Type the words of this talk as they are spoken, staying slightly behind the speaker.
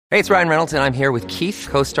Hey, it's Ryan Reynolds, and I'm here with Keith,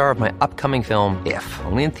 co-star of my upcoming film, If,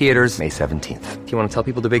 only in theaters May 17th. Do you want to tell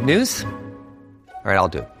people the big news? All right, I'll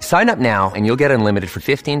do it. Sign up now and you'll get unlimited for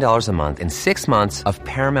 $15 a month and 6 months of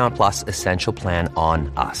Paramount Plus Essential Plan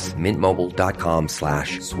on us.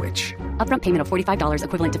 MintMobile.com/switch. Upfront payment of $45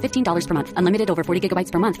 equivalent to $15 per month. Unlimited over 40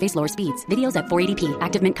 gigabytes per month. Face lower speeds. Videos at 480p.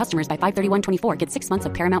 Active Mint customers by 531.24 get 6 months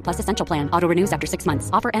of Paramount Plus Essential Plan. Auto renews after 6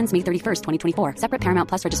 months. Offer ends May 31st, 2024. Separate Paramount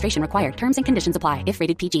Plus registration required. Terms and conditions apply if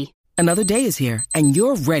rated PG. Another day is here, and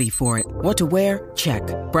you're ready for it. What to wear? Check.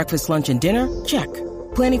 Breakfast, lunch, and dinner? Check.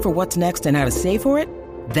 Planning for what's next and how to save for it?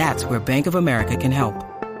 That's where Bank of America can help.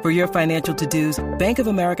 For your financial to-dos, Bank of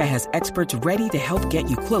America has experts ready to help get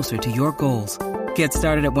you closer to your goals. Get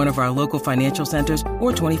started at one of our local financial centers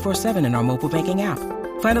or 24/7 in our mobile banking app.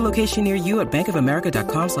 Find a location near you at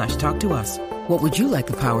bankofamerica.com/talktous. What would you like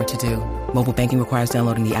the power to do? Mobile banking requires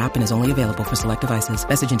downloading the app and is only available for select devices.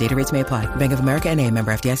 Message and data rates may apply. Bank of America N.A.,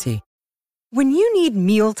 member FDIC. When you need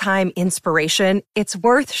mealtime inspiration, it's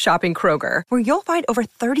worth shopping Kroger, where you'll find over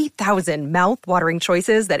 30,000 mouth-watering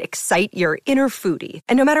choices that excite your inner foodie.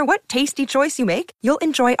 And no matter what tasty choice you make, you'll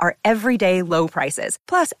enjoy our everyday low prices,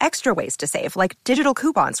 plus extra ways to save, like digital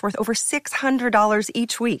coupons worth over $600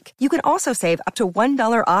 each week. You can also save up to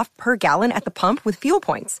 $1 off per gallon at the pump with fuel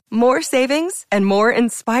points. More savings and more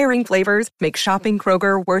inspiring flavors make shopping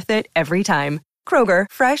Kroger worth it every time. Kroger,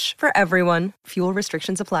 fresh for everyone. Fuel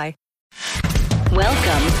restrictions apply.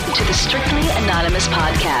 Welcome to the Strictly Anonymous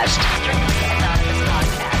Podcast. Strictly Anonymous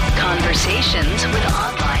Podcast. Conversations with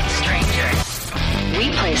online strangers.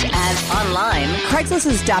 We place ads online. Craigslist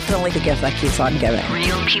is definitely the gift that keeps on giving.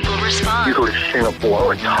 Real people respond. You go to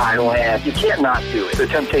Singapore or Thailand, you can't not do it. The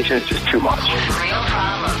temptation is just too much. Real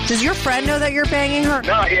problems. Does your friend know that you're banging her?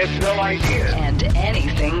 No, he has no idea. And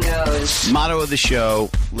anything goes. Motto of the show,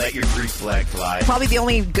 let your Greek flag fly. Probably the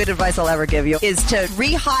only good advice I'll ever give you is to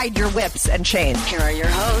re-hide your whips and chains. Here are your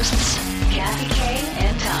hosts, Kathy Kay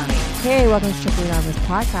and Tommy. Hey, welcome to Strictly Anonymous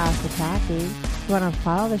Podcast with Kathy. If you want to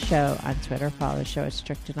follow the show on Twitter, follow the show at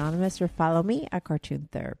Strict Anonymous, or follow me at Cartoon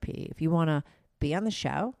Therapy. If you want to be on the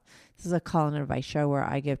show, this is a call and advice show where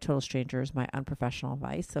I give total strangers my unprofessional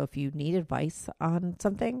advice. So if you need advice on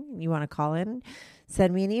something, you want to call in,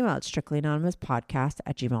 send me an email at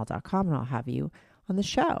strictlyanonymouspodcast@gmail.com and I'll have you on the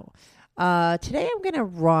show. Today I'm going to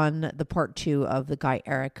run the part 2 of the guy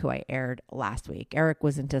Eric, who I aired last week. Eric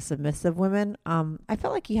was into Submissive Women. I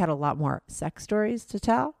felt like he had a lot more sex stories to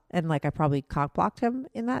tell, and like I probably cock-blocked him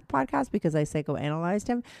in that podcast because I psychoanalyzed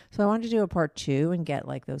him. So I wanted to do a part 2 and get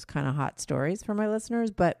like those kind of hot stories for my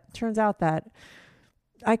listeners, but turns out that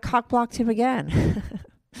I cock-blocked him again.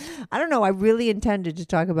 I don't know. I really intended to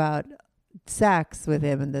talk about sex with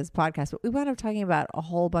him in this podcast, but we wound up talking about a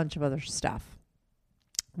whole bunch of other stuff.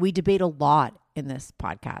 We debate a lot in this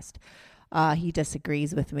podcast. He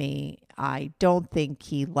disagrees with me. I don't think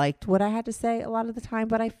he liked what I had to say a lot of the time,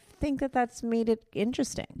 but I think that that's made it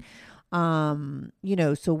interesting.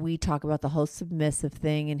 So we talk about the whole submissive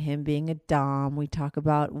thing and him being a dom. We talk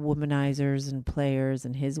about womanizers and players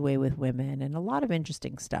and his way with women and a lot of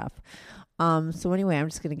interesting stuff. So anyway, I'm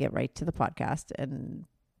just going to get right to the podcast and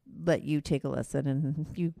let you take a listen,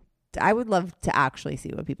 and I would love to actually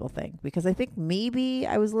see what people think, because I think maybe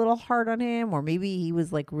I was a little hard on him, or maybe he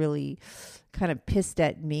was like really kind of pissed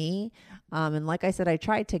at me. And like I said, I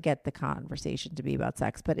tried to get the conversation to be about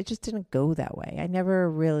sex, but it just didn't go that way. I never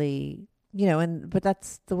really, but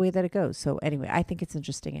that's the way that it goes. So anyway, I think it's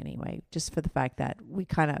interesting anyway, just for the fact that we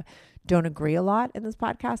kind of don't agree a lot in this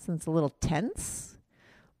podcast, and it's a little tense,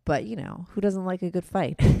 but who doesn't like a good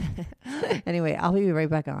fight? Anyway, I'll be right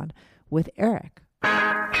back on with Eric.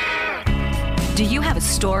 Do you have a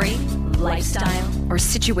story, lifestyle, or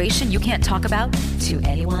situation you can't talk about to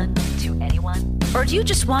anyone? Or do you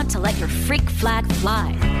just want to let your freak flag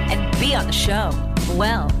fly and be on the show?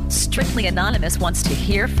 Well, Strictly Anonymous wants to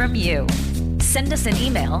hear from you. Send us an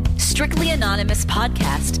email,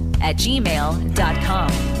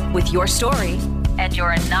 strictlyanonymouspodcast@gmail.com, with your story and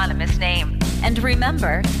your anonymous name. And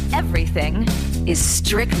remember, everything is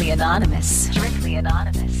strictly anonymous. Strictly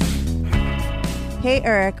Anonymous. Hey,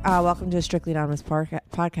 Eric, welcome to Strictly Anonymous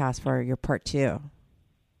Podcast for your part 2.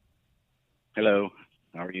 Hello,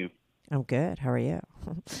 how are you? I'm good. How are you?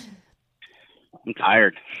 I'm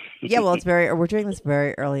tired. Yeah, well, we're doing this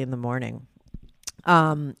very early in the morning.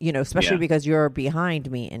 Especially because you're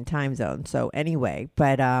behind me in time zone. So anyway,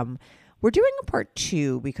 but we're doing a part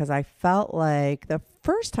 2 because I felt like the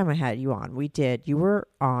first time I had you on, you were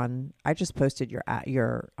on, I just posted your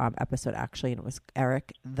episode actually, and it was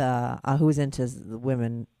Eric, who was into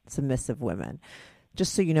women, submissive women.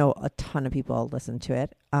 Just so you know, a ton of people listen to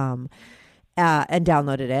it. and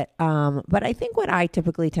downloaded it. But I think what I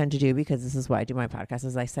typically tend to do, because this is why I do my podcast,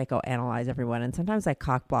 is I psychoanalyze everyone. And sometimes I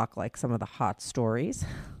cockblock like some of the hot stories,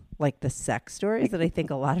 like the sex stories that I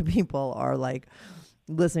think a lot of people are like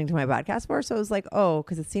listening to my podcast for. So it was like, oh,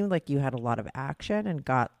 because it seemed like you had a lot of action and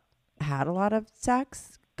had a lot of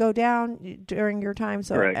sex go down during your time.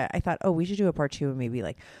 So right. I thought, oh, we should do a part 2 and maybe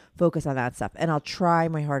like focus on that stuff. And I'll try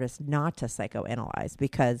my hardest not to psychoanalyze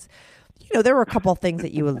because, you know, there were a couple things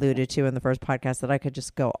that you alluded to in the first podcast that I could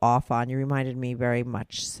just go off on. You reminded me very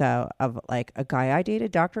much so of like a guy I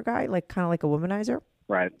dated, doctor guy, like kind of like a womanizer.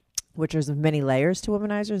 Right. Which there's many layers to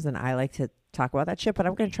womanizers, and I like to talk about that shit, but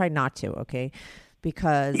I'm going to try not to, okay?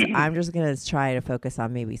 Because I'm just going to try to focus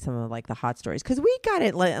on maybe some of like the hot stories. Because we got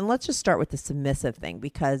it, and let's just start with the submissive thing,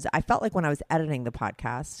 because I felt like when I was editing the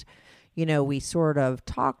podcast, you know, we sort of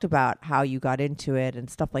talked about how you got into it and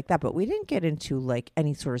stuff like that, but we didn't get into like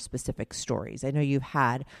any sort of specific stories. I know you've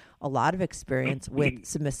had a lot of experience with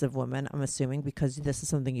submissive women, I'm assuming, because this is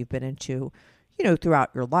something you've been into, you know, throughout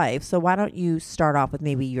your life. So why don't you start off with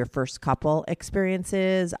maybe your first couple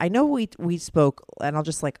experiences? I know we spoke, and I'll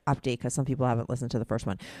just like update because some people haven't listened to the first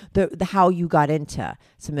one. The how you got into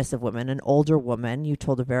submissive women, an older woman. You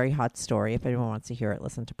told a very hot story. If anyone wants to hear it,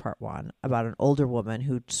 listen to part 1 about an older woman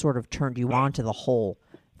who sort of turned you on to the whole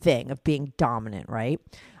thing of being dominant, right?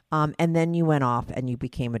 And then you went off and you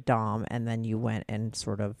became a dom, and then you went and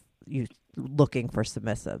sort of you looking for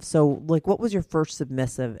submissive. So like, what was your first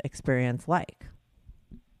submissive experience like?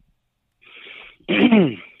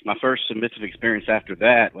 My first submissive experience after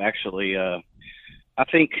that, actually, I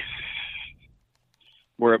think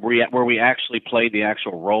where we actually played the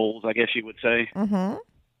actual roles, I guess you would say,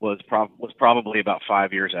 was probably about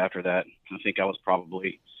 5 years after that. I think I was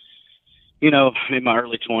probably, you know, in my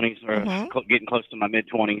early 20s or getting close to my mid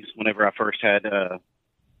 20s whenever I first had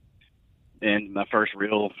and my first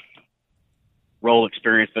real role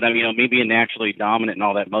experience. But I mean, you know, me being naturally dominant and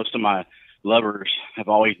all that, most of my lovers have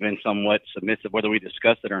always been somewhat submissive. Whether we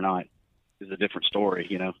discuss it or not is a different story,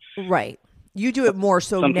 you know. Right. You do it more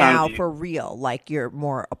so Sometimes now for real, like you're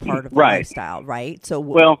more a part of the right. lifestyle, right? So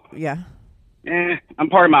well, yeah. I'm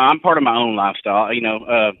part of my own lifestyle. You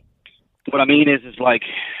know, what I mean is like,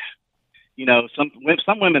 you know, some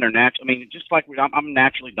women are natural. I mean, just like I'm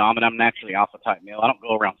naturally dominant. I'm naturally alpha type male. I don't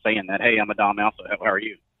go around saying that. Hey, I'm a dom alpha. How are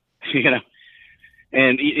you? You know.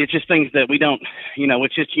 And it's just things that we don't, you know,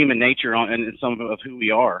 it's just human nature and some of who we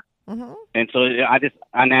are. And so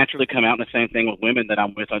I naturally come out in the same thing with women that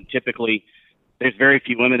I'm with. Typically, there's very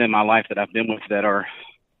few women in my life that I've been with that are,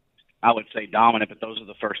 I would say, dominant, but those are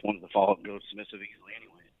the first ones that fall go submissive easily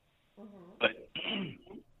anyway. But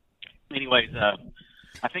anyways,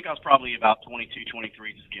 I think I was probably about 22,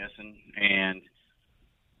 23, just guessing, and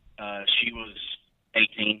she was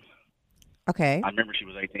 18. Okay. I remember she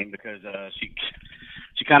was 18 because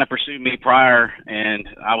she kind of pursued me prior, and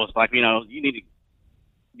I was like, you know, you need to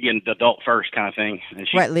be an adult first kind of thing. And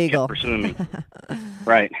she right, legal. kept pursuing me.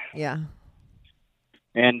 Right. Yeah.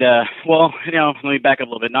 And, well, you know, let me back up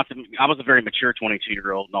a little bit. I was a very mature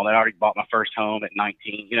 22-year-old and all that. I already bought my first home at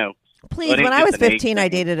 19, you know. Please, when I was 15, I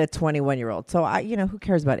dated a 21-year-old. So, you know, who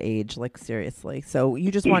cares about age? Like, seriously. So,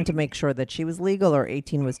 you just wanted to make sure that she was legal, or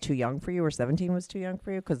 18 was too young for you, or 17 was too young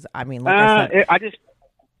for you? Because, I mean, like I said,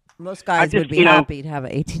 most guys would be happy to have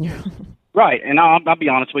an 18-year-old. Right. And I'll be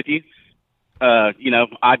honest with you. You know,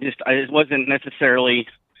 it wasn't necessarily,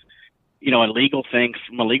 you know, a legal thing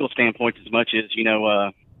from a legal standpoint as much as, you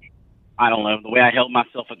know, I don't know, the way I held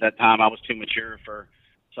myself at that time, I was too mature for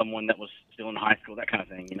someone that was still in high school, that kind of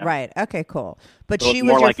thing, you know. Right. Okay, cool. But so she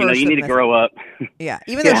was more your like, first, you know, you need to grow up. Yeah.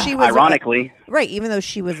 Even though she was ironically. Right, even though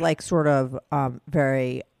she was like sort of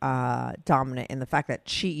very dominant in the fact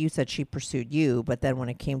that you said she pursued you, but then when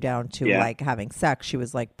it came down to like having sex, she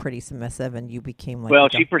was like pretty submissive, and you became like, well,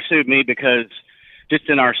 she pursued me because just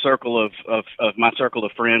in our circle of my circle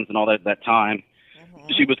of friends and all that time,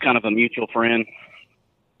 she was kind of a mutual friend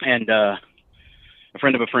and a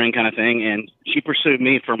friend of a friend kind of thing, and she pursued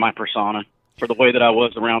me for my persona, for the way that I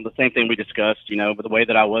was around, the same thing we discussed, you know, but the way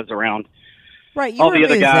that I was around right, you all were the a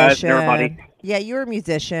other musician. guys and everybody. Yeah, you were a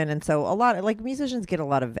musician, and so a lot of, like, musicians get a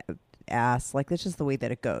lot of ass. Like, that's just the way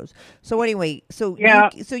that it goes. So anyway,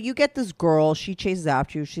 you get this girl, she chases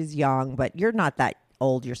after you, she's young, but you're not that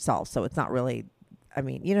old yourself, so it's not really, I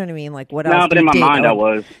mean, you know what I mean? Like, what else? No, but in my mind, I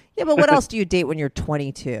was. Yeah, but what else do you date when you're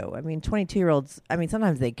 22? I mean, 22-year-olds, I mean,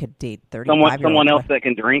 sometimes they could date 35-year-olds. Someone else that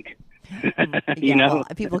can drink. You know? Well,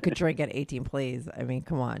 people could drink at 18, please. I mean,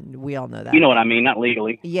 come on. We all know that. You know what I mean? Not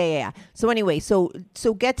legally. Yeah. So anyway, so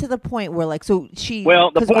get to the point where, like, so she,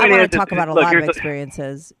 well, the point I want is, to talk about a lot of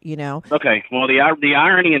experiences, you know? Okay. Well, the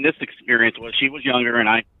irony in this experience was she was younger, and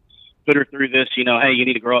I put her through this, hey, you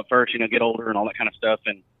need to grow up first, get older and all that kind of stuff.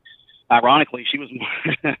 And ironically, she was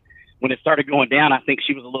more, when it started going down, I think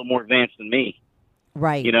she was a little more advanced than me.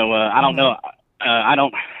 Right. I don't know. I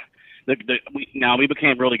don't. We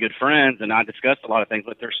became really good friends, and I discussed a lot of things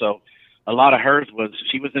with her. So a lot of hers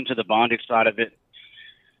she was into the bondage side of it,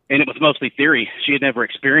 and it was mostly theory. She had never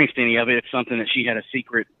experienced any of it. It's something that she had a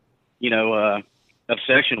secret,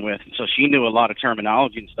 obsession with. So she knew a lot of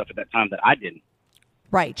terminology and stuff at that time that I didn't.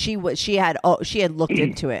 Right. She had looked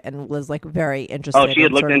into it and was like very interested. Oh, she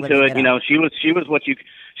had looked into it. She was what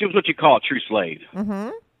you call a true slave. Mm-hmm.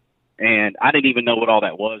 And I didn't even know what all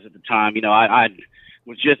that was at the time. I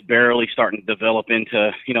was just barely starting to develop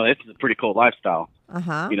into, this is a pretty cool lifestyle.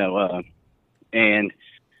 Uh-huh. And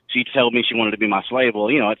she told me she wanted to be my slave. Well,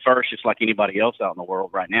 at first, just like anybody else out in the world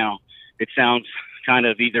right now, it sounds kind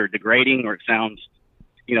of either degrading or it sounds,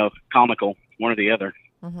 comical, one or the other.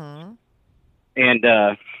 Mm-hmm. And,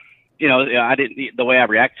 I didn't, the way I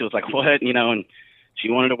reacted to it was like, what, and she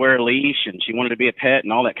wanted to wear a leash and she wanted to be a pet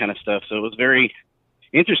and all that kind of stuff. So it was very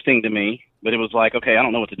interesting to me, but it was like, okay, I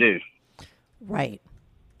don't know what to do. Right.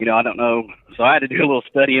 I don't know. So I had to do a little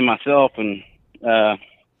studying myself, and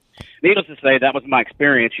needless to say, that was my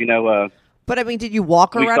experience. But I mean, did you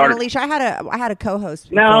walk around on a leash? I had a co-host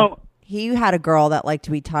before. No. He had a girl that liked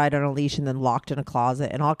to be tied on a leash and then locked in a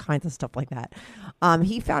closet and all kinds of stuff like that.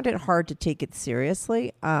 He found it hard to take it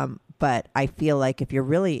seriously. But I feel like if you're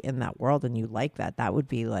really in that world and you like that, that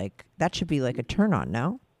should be like a turn on,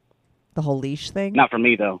 no? The whole leash thing? Not for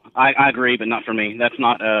me, though. I agree, but not for me. That's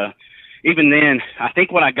not, even then, I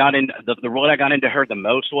think what I got into, what I got into her the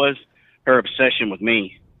most was her obsession with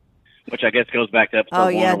me, which I guess goes back to episode 1 Oh,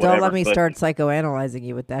 yeah, or whatever, don't let me start psychoanalyzing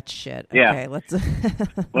you with that shit. Yeah. Okay, let's...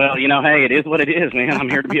 Well, hey, it is what it is, man. I'm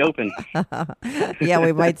here to be open. Yeah,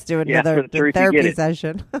 we might do another therapy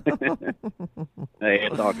session. Hey,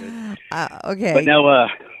 it's all good. Okay. But no,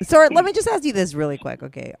 So let me just ask you this really quick,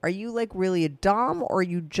 okay? Are you like really a dom, or are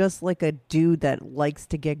you just like a dude that likes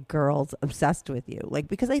to get girls obsessed with you? Like,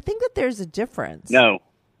 because I think that there's a difference. No.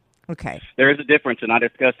 Okay. There is a difference, and I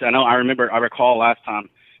recall last time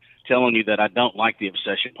telling you that I don't like the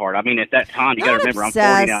obsession part. I mean, at that time, you got to remember, obsessed.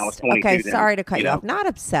 I'm 40 now. I was 22 Okay, then, sorry to cut you off. Not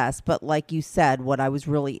obsessed, but like you said, what I was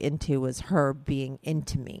really into was her being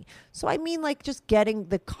into me. So I mean, like just getting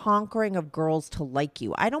the conquering of girls to like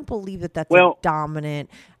you. I don't believe that that's a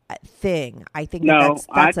dominant thing. I think that's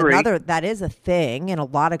that is a thing, and a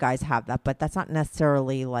lot of guys have that, but that's not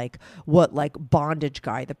necessarily like what like bondage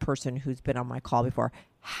guy, the person who's been on my call before,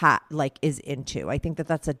 is into. I think that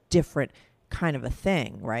that's a different kind of a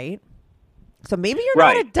thing, right? So maybe you're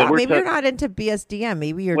you're not into BSDM.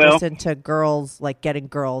 Maybe you're just into girls, like getting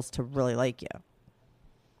girls to really like you.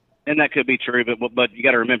 And that could be true, but you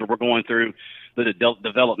got to remember, we're going through the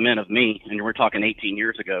development of me, and we're talking 18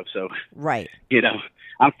 years ago. So right,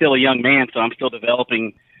 I'm still a young man, so I'm still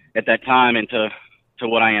developing at that time into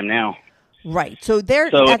what I am now. Right. So at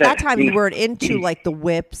that time you weren't into like the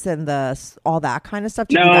whips and all that kind of stuff.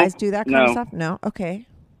 Did you guys do that kind of stuff? No. Okay.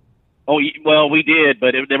 Oh well, we did,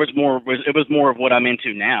 but it was more of what I'm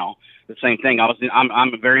into now. The same thing.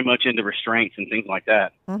 I'm very much into restraints and things like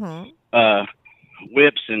that. Mm-hmm.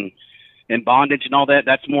 Whips and bondage and all that.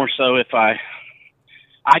 That's more so if I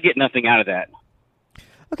get nothing out of that.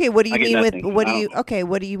 Okay, what do you mean with what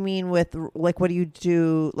do you mean with like what do you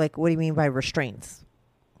do like what do you mean by restraints?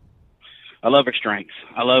 I love restraints.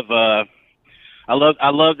 I love to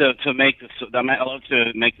make the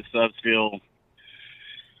subs feel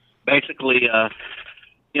basically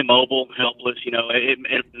immobile, helpless. And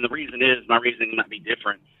the reason is, my reasoning might be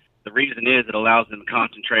different. The reason is it allows them to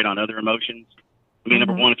concentrate on other emotions. I mean,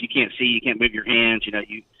 number one, if you can't see, you can't move your hands.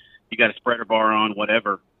 You got a spreader bar on,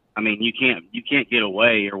 whatever. I mean, you can't get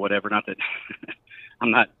away or whatever. Not that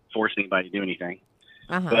I'm not forcing anybody to do anything,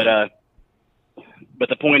 but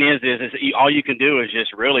the point is all you can do is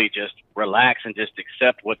just really just relax and just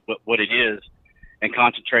accept what it is, and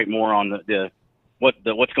concentrate more on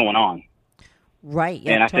what's going on. Right.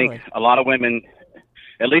 Yeah, and I totally. think a lot of women,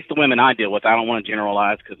 at least the women I deal with, I don't want to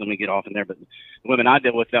generalize because let me get off in there, but the women I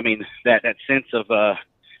deal with, I mean, that sense of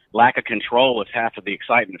lack of control is half of the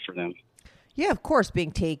excitement for them. Yeah, of course,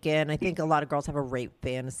 being taken. I think a lot of girls have a rape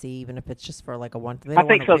fantasy, even if it's just for like a one. I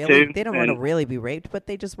think so too. They don't want to really be raped, but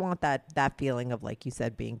they just want that feeling of, like you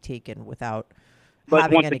said, being taken without. But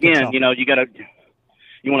having once any again, control.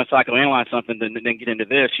 you want to psychoanalyze something, then get into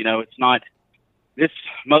this. It's not. This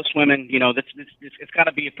most women, it's got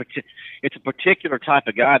to be it's a particular type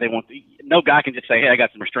of guy they want. No guy can just say, "Hey, I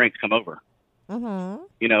got some restraints, come over." Mm-hmm.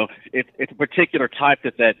 It's a particular type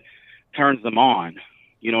that turns them on.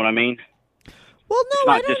 You know what I mean? Well, It's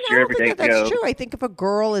no, not I don't, just I your don't think everyday that that's Joe. true. I think if a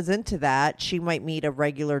girl is into that, she might meet a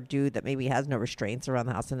regular dude that maybe has no restraints around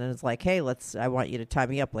the house, and then it's like, hey, I want you to tie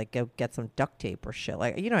me up, like go get some duct tape or shit.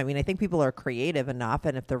 Like, I mean, I think people are creative enough,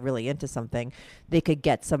 and if they're really into something, they could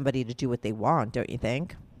get somebody to do what they want, don't you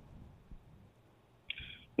think?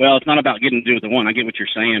 Well, it's not about getting to do with the one. I get what you're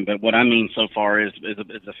saying, but what I mean so far is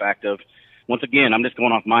the fact of, once again, I'm just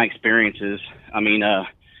going off my experiences. I mean,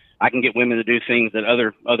 I can get women to do things that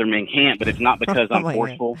other men can't, but it's not because I'm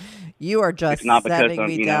forceful. You are just it's not because setting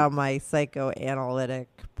me down my psychoanalytic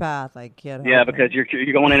path. I can't. Yeah, because you're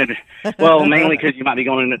going in it. Well, mainly because you might be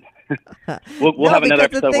going in it. We'll have another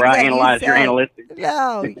episode where I analyze your analytics.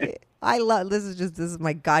 No, I love this. Is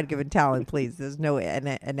my God-given talent. Please, there's no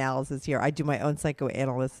analysis here. I do my own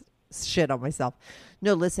psychoanalyst shit on myself.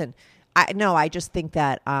 No, listen, I just think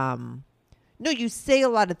that. No, you say a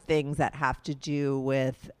lot of things that have to do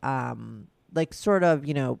with, like, sort of,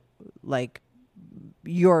 like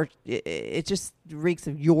it just reeks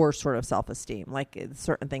of your sort of self-esteem, like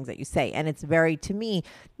certain things that you say. And it's very, to me,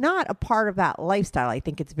 not a part of that lifestyle. I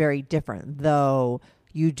think it's very different, though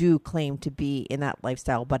you do claim to be in that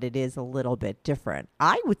lifestyle, but it is a little bit different.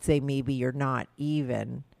 I would say maybe you're not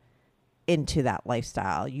even into that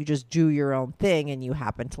lifestyle. You just do your own thing, and you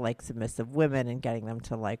happen to like submissive women and getting them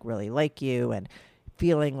to like really like you and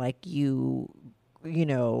feeling like you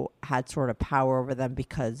had sort of power over them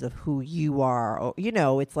because of who you are. Or,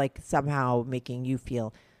 it's like somehow making you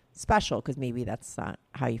feel special, because maybe that's not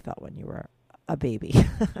how you felt when you were a baby.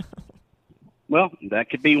 Well, that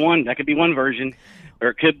could be one. That could be one version, or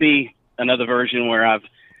it could be another version where I've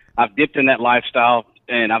dipped in that lifestyle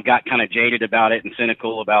and I've got kind of jaded about it and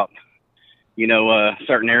cynical about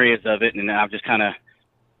certain areas of it, and I've just kind of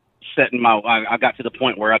I got to the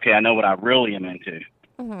point where, okay, I know what I really am into.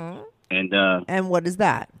 Mm-hmm. And what is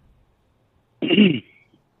that?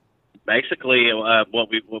 Basically,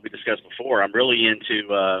 what we discussed before, I'm really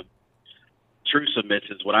into true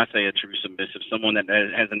submissives. What I say a true submissive, someone that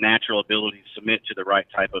has a natural ability to submit to the right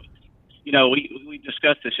type of. We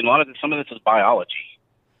discussed this, and some of this is biology.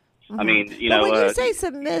 Mm-hmm. I mean, But when you say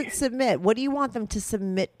submit, what do you want them to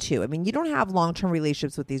submit to? I mean, you don't have long-term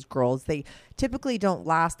relationships with these girls. They typically don't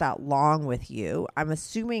last that long with you. I'm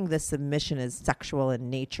assuming the submission is sexual in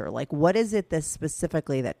nature. Like, what is it that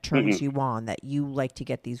specifically that turns you on, that you like to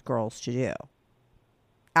get these girls to do?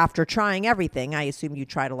 After trying everything, I assume you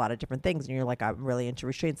tried a lot of different things, and you're like, I'm really into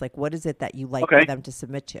restraints. Like, what is it that you like for them to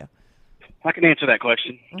submit to? I can answer that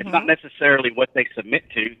question. It's not necessarily what they submit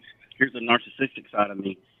to. Here's the narcissistic side of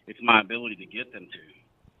me. It's my ability to get them to.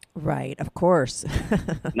 Right, of course.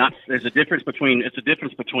 There's a difference between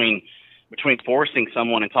forcing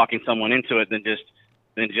someone and talking someone into it than just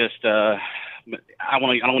I don't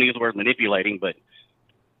want to use the word manipulating, but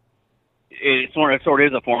it sort of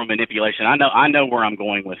is a form of manipulation. I know where I'm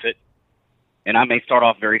going with it, and I may start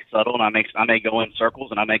off very subtle, and I may go in circles,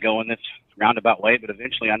 and I may go in this roundabout way, but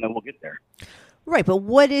eventually I know we'll get there. Right, but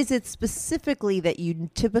what is it specifically that you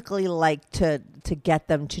typically like to get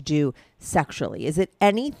them to do sexually? Is it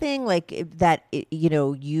anything like that,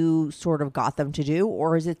 you sort of got them to do,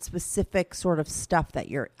 or is it specific sort of stuff that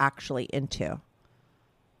you're actually into?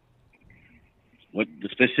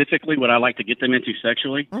 Specifically, what I like to get them into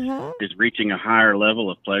sexually is reaching a higher level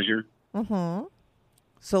of pleasure. Mm-hmm.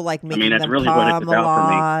 So, like making that's them really come what it's about a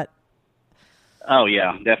lot. For me. Oh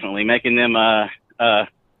yeah, definitely making them.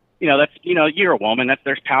 You're a woman.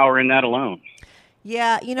 There's power in that alone.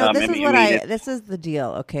 Yeah, this is the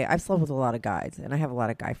deal. Okay, I've slept with a lot of guys, and I have a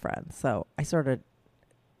lot of guy friends, so I sort of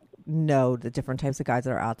know the different types of guys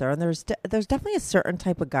that are out there. And there's definitely a certain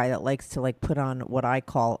type of guy that likes to like put on what I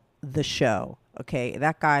call the show. Okay,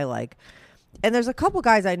 that guy and there's a couple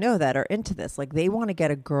guys I know that are into this. Like, they want to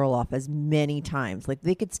get a girl off as many times. Like,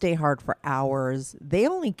 they could stay hard for hours. They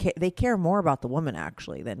care more about the woman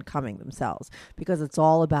actually than coming themselves, because it's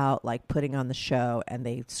all about like putting on the show, and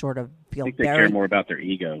they sort of feel they care more about their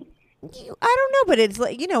ego. I don't know, but it's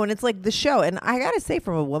like, and it's like the show. And I got to say,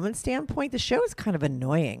 from a woman's standpoint, the show is kind of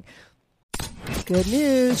annoying. Good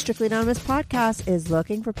news. Strictly Anonymous Podcast is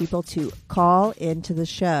looking for people to call into the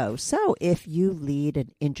show. So if you lead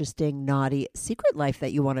an interesting, naughty secret life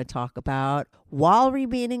that you want to talk about while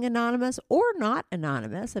remaining anonymous, or not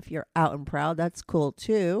anonymous, if you're out and proud, that's cool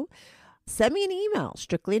too. Send me an email,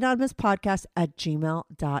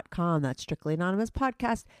 strictlyanonymouspodcast@gmail.com. That's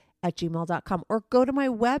strictlyanonymouspodcast@gmail.com. Or go to my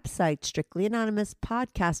website,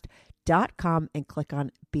 strictlyanonymouspodcast.com, and click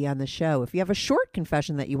on Be on the Show. If you have a short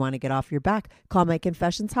confession that you want to get off your back, call my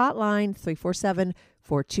confessions hotline,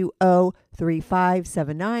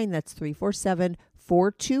 347-420-3579. That's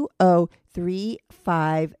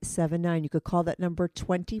 420-3579. You could call that number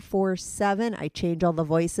 24/7. I change all the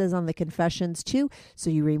voices on the confessions too, so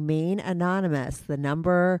you remain anonymous. The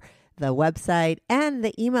number, the website, and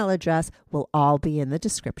the email address will all be in the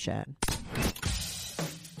description.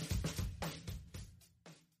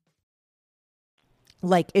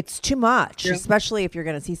 Like, it's too much, especially if you're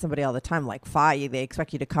going to see somebody all the time. Like, they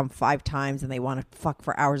expect you to come 5 times and they want to fuck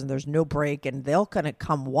for hours and there's no break, and they'll kind of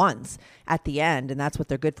come once at the end, and that's what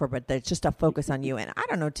they're good for, but it's just a focus on you. And I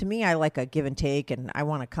don't know, to me, I like a give and take, and I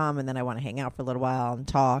want to come and then I want to hang out for a little while and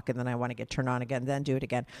talk, and then I want to get turned on again, then do it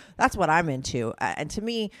again. That's what I'm into. And to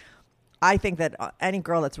me, I think that any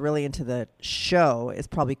girl that's really into the show is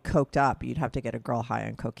probably coked up. You'd have to get a girl high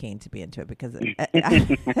on cocaine to be into it, because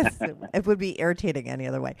it would be irritating any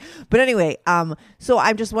other way. But anyway, so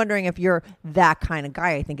I'm just wondering if you're that kind of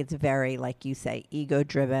guy. I think it's very, like you say, ego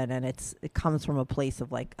driven, and it comes from a place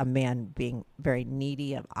of like a man being very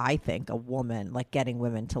needy of, I think, a woman, like getting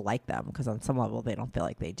women to like them, because on some level they don't feel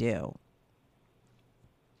like they do.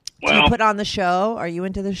 Well, do you put on the show? Are you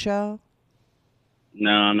into the show? No,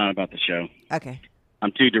 I'm not about the show. Okay.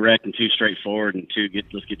 I'm too direct and too straightforward and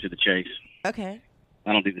let's get to the chase. Okay.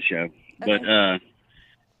 I don't do the show. Okay. But I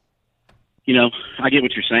get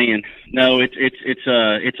what you're saying. No,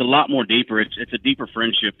 it's a lot more deeper. It's a deeper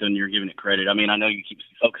friendship than you're giving it credit. I mean, I know you keep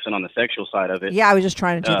focusing on the sexual side of it. Yeah, I was just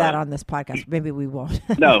trying to do that on this podcast. Maybe we won't.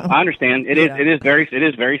 No, I understand. It is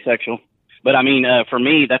very sexual. But I mean, for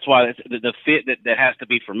me, that's why the fit that has to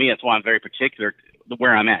be for me. That's why I'm very particular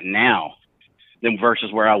where I'm at now than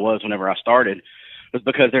versus where I was whenever I started, was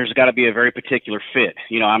because there's got to be a very particular fit.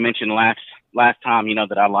 I mentioned last time,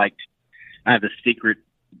 that I have this secret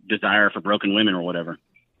desire for broken women or whatever.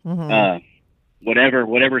 Mm-hmm.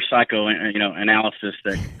 Whatever psycho, analysis,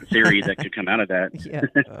 that theory that could come out of that. Yeah.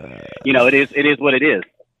 It is what it is.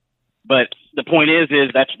 But the point is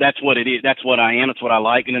that's what it is. That's what I am. It's what I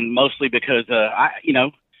like. And then mostly because, I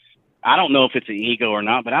don't know if it's an ego or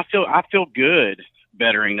not, but I feel good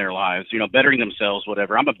bettering their lives, bettering themselves,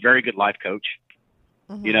 whatever. I'm a very good life coach.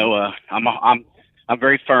 Mm-hmm. I'm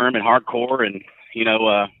very firm and hardcore, and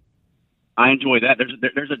I enjoy that.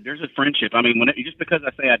 There's a friendship. I mean, just because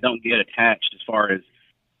I say I don't get attached as far as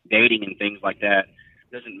dating and things like that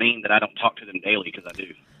doesn't mean that I don't talk to them daily, because I do.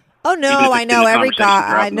 Oh no, I know every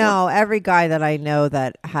guy. I know every guy that I know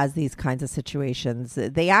that has these kinds of situations.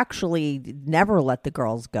 They actually never let the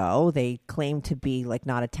girls go. They claim to be like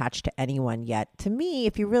not attached to anyone yet. To me,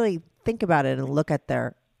 if you really think about it and look at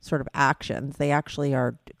their sort of actions, they actually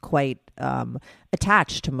are quite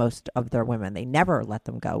attached to most of their women. They never let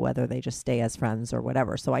them go, whether they just stay as friends or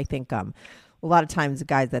whatever. So I think a lot of times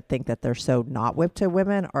guys that think that they're so not whipped to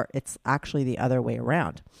women, it's actually the other way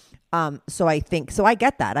around. So I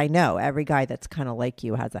get that. I know every guy that's kind of like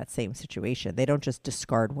you has that same situation. They don't just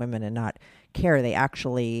discard women and not care. They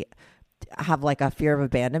actually have like a fear of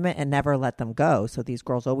abandonment and never let them go. So these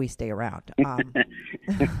girls always stay around. I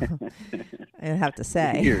have to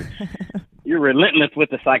say. You're relentless with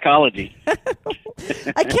the psychology.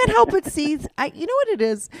 I can't help but see, you know what it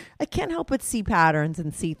is? I can't help but see patterns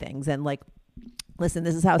and see things, and like, listen,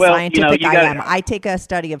 this is how scientific I am. I take a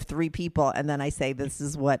study of 3 people and then I say, this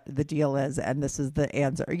is what the deal is and this is the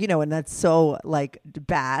answer, and that's so like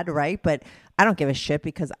bad, right? But I don't give a shit,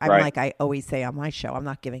 because I'm like I always say on my show, I'm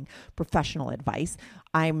not giving professional advice.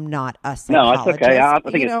 I'm not a psychologist. No, it's okay. I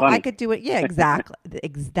think it's funny. I could do it. Yeah, exactly.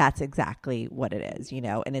 That's exactly what it is,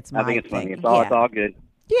 and it's my I think it's thing. Funny. It's all good.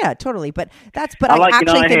 Yeah, totally. But I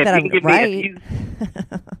actually think that I'm right.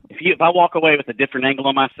 If I walk away with a different angle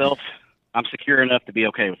on myself, I'm secure enough to be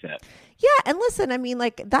okay with that. Yeah, and listen, I mean,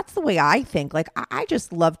 like, that's the way I think. Like, I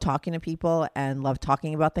just love talking to people and love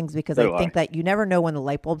talking about things, because I think that you never know when the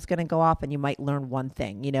light bulb's going to go off and you might learn one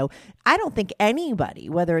thing. I don't think anybody,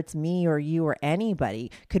 whether it's me or you or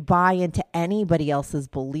anybody, could buy into anybody else's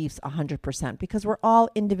beliefs 100%, because we're all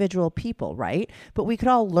individual people, right? But we could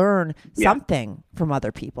all learn something from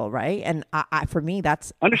other people, right? And for me,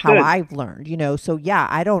 that's how I've learned, So yeah,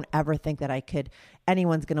 I don't ever think that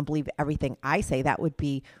anyone's going to believe everything I say. That would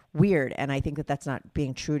be weird. And I think that that's not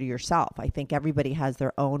being true to yourself. I think everybody has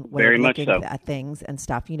their own way of looking at things and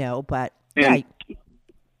stuff, but my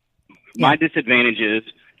disadvantage is,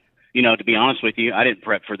 to be honest with you, I didn't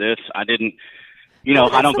prep for this. I didn't,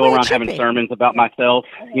 I don't go around having sermons about myself.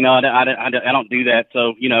 I don't do that.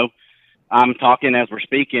 So, I'm talking as we're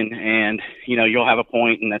speaking, and, you'll have a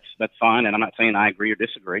point, and that's fine. And I'm not saying I agree or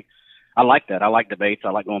disagree. I like that. I like debates. I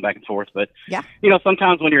like going back and forth. But,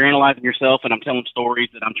 sometimes when you're analyzing yourself and I'm telling stories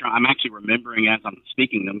that I'm actually remembering as I'm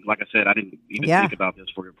speaking them. Like I said, I didn't even think about this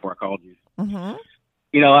before I called you. Mm-hmm.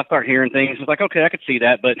 I start hearing things. It's like, okay, I could see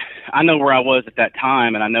that, but I know where I was at that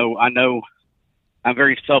time, and I know I'm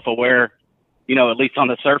very self-aware, at least on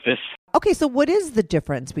the surface. Okay, so what is the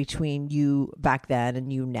difference between you back then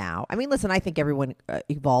and you now? I mean, listen, I think everyone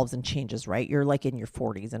evolves and changes, right? You're like in your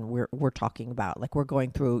 40s, and we're talking about like we're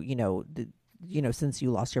going through, since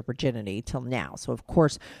you lost your virginity till now. So of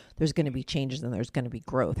course, there's going to be changes and there's going to be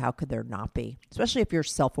growth. How could there not be? Especially if you're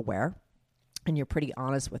self-aware and you're pretty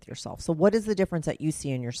honest with yourself. So what is the difference that you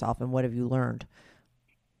see in yourself, and what have you learned,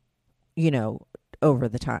 over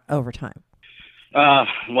time?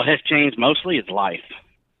 What has changed mostly is life.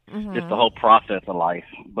 Just the whole process of life.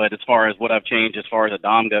 But as far as what I've changed, as far as a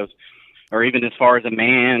dom goes, or even as far as a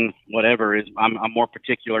man, whatever, is I'm more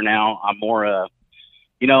particular now. I'm more,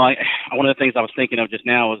 one of the things I was thinking of just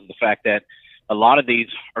now was the fact that a lot of these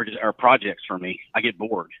are projects for me. I get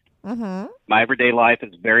bored. My everyday life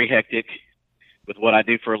is very hectic with what I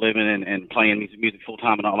do for a living and playing music full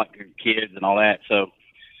time and all that, kids and all that. So,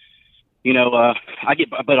 I get,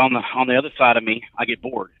 but on the other side of me, I get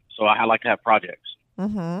bored. So I like to have projects.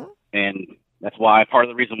 And that's why part of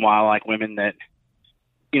the reason why I like women that,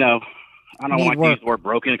 I don't want to use the word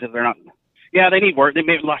broken because they're not, they need work. They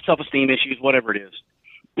may have self-esteem issues, whatever it is.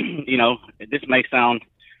 This may sound,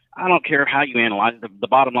 I don't care how you analyze it. The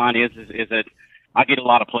bottom line is that I get a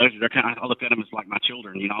lot of pleasure. I look at them as like my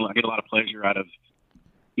children, I get a lot of pleasure out of,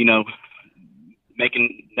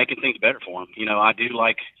 making things better for them. I do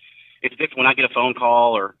like, it's different when I get a phone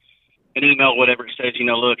call or an email, whatever, it says,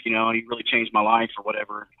 look, you really changed my life or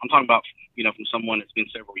whatever. I'm talking about, from someone that's been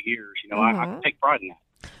several years, I take pride in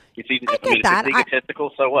that. It's easy. I get that. If it's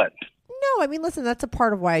egotistical, so what? No, I mean, listen, that's a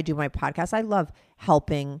part of why I do my podcast. I love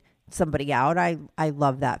helping somebody out. I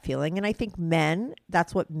love that feeling. And I think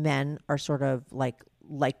that's what men are sort of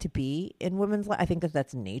like to be in women's life. I think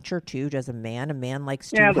that's nature too. As a man likes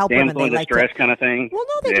to help women. They like distress kind of thing. Well,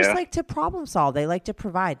 no, they just like to problem solve. They like to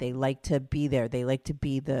provide. They like to be there. They like to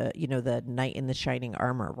be the the knight in the shining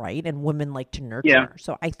armor, right? And women like to nurture. Yeah.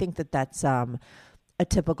 So I think that's a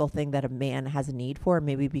typical thing that a man has a need for.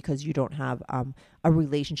 Maybe because you don't have a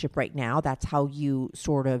relationship right now. That's how you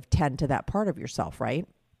sort of tend to that part of yourself, right?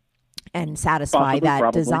 And satisfy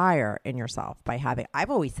that desire in yourself by having, I've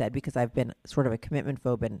always said, because I've been sort of a commitment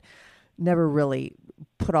phobe and never really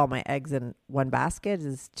put all my eggs in one basket,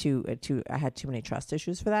 I had too many trust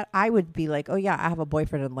issues for that. I would be like, oh yeah, I have a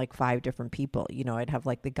boyfriend and like 5 different people. I'd have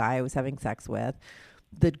like the guy I was having sex with,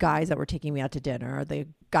 the guys that were taking me out to dinner, the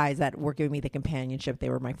guys that were giving me the companionship, they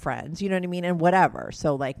were my friends, you know what I mean? And whatever.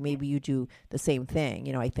 So like maybe you do the same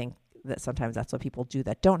thing. I think that sometimes that's what people do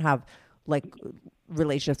that don't have like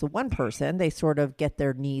relationships with one person. They sort of get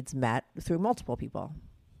their needs met through multiple people.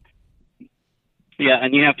 Yeah,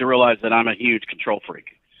 and you have to realize that I'm a huge control freak.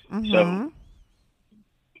 So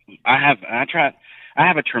I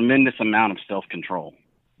have a tremendous amount of self-control.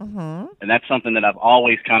 And that's something that I've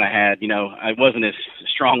always kind of had. I wasn't as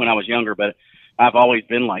strong when I was younger, but I've always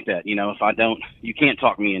been like that. If I don't, you can't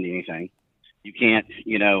talk me into anything. You can't,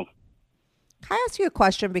 Can I ask you a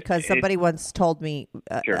question? Because somebody once told me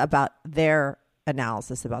Sure. about their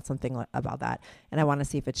analysis about something about that, and I want to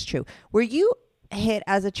see if it's true. Were you hit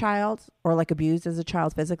as a child or like abused as a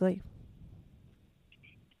child physically?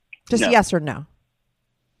 Just No. yes or no?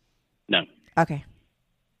 No. Okay.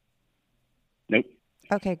 Nope.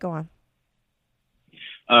 Okay, go on.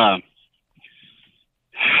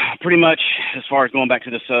 Pretty much as far as going back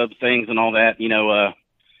to the sub things and all that,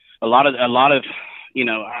 a lot of,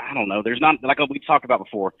 I don't know. There's not, like we talked about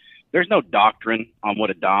before, there's no doctrine on what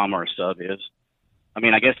a dom or a sub is. I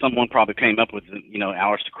mean, I guess someone probably came up with,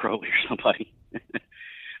 Aleister Crowley or somebody,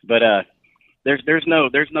 but, there's no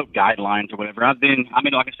guidelines or whatever. Like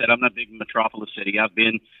I said, I'm not big in Metropolis City. I've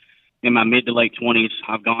been in my mid to late 20s.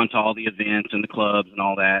 I've gone to all the events and the clubs and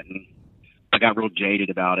all that, and I got real jaded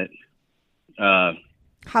about it.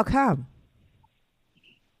 How come?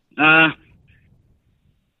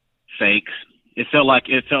 Fakes. It felt like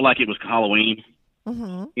it was Halloween.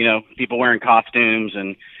 People wearing costumes,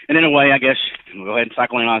 and in a way, I guess we'll go ahead and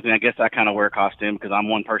psychoanalyze me. I guess I kind of wear a costume because I'm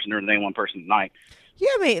one person during the day, one person at night. Yeah,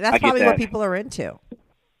 I mean, that's probably what people are into.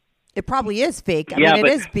 It probably is fake. I mean, it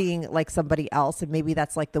is being like somebody else, and maybe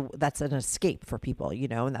that's like that's an escape for people,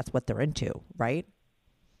 and that's what they're into, right?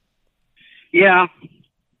 Yeah,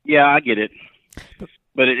 I get it.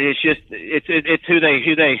 But it's just it's who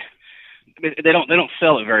they don't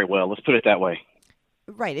sell it very well. Let's put it that way.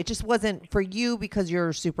 Right. It just wasn't for you because you're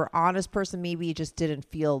a super honest person. Maybe it just didn't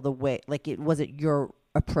feel the way, like it wasn't your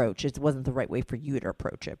approach. It wasn't the right way for you to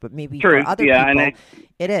approach it. But maybe for other people,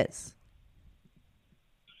 it is.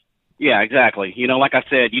 Yeah, exactly. Like I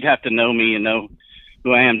said, you'd have to know me and know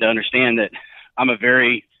who I am to understand that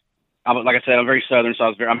like I said, I'm very Southern, so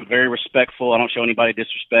I'm very respectful. I don't show anybody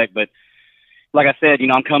disrespect, but like I said,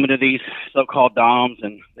 I'm coming to these so-called doms,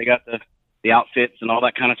 and they got the outfits and all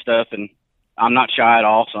that kind of stuff, and I'm not shy at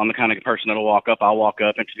all. So I'm the kind of person that'll walk up. I'll walk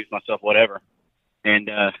up, introduce myself, whatever, and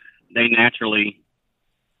they naturally,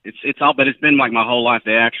 it's all, but it's been like my whole life.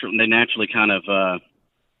 They naturally kind of,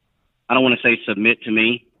 I don't want to say submit to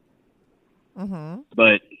me,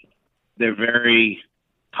 but they're very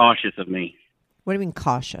cautious of me. What do you mean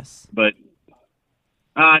cautious? But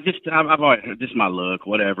I've always, just my look,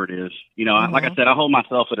 whatever it is. Like I said, I hold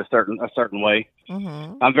myself at a certain way.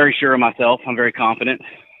 I'm very sure of myself. I'm very confident.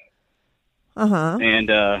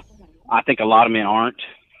 And I think a lot of men aren't.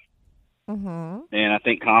 And I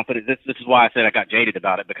think confidence. This is why I said I got jaded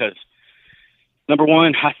about it, because number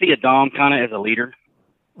one, I see a dom kind of as a leader.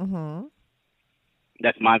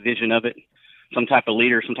 That's my vision of it. Some type of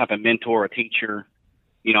leader, some type of mentor, a teacher.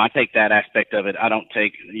 I take that aspect of it.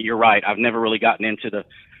 You're right. I've never really gotten into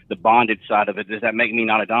the bondage side of it. Does that make me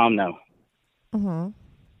not a dom? No.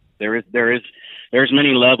 There's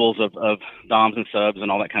many levels of doms and subs and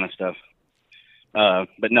all that kind of stuff.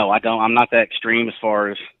 But no, I don't. I'm not that extreme as far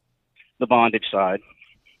as the bondage side.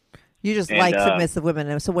 You just like submissive women.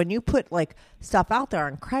 And so when you put like stuff out there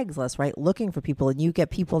on Craigslist, right, looking for people, and you get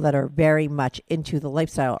people that are very much into the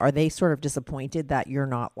lifestyle, are they sort of disappointed that you're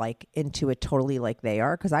not like into it totally like they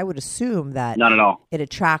are? Because I would assume that not at all. It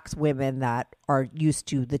attracts women that are used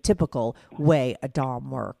to the typical way a dom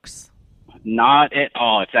works. Not at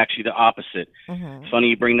all. It's actually the opposite. Funny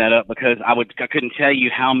you bring that up, because I couldn't tell you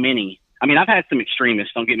how many. I mean, I've had some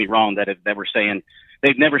extremists, don't get me wrong, that were saying,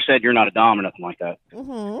 they've never said you're not a dom or nothing like that.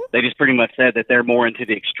 They just pretty much said that they're more into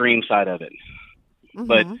the extreme side of it.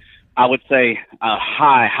 But I would say a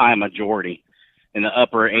high majority, in the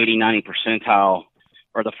upper 80, 90 percentile,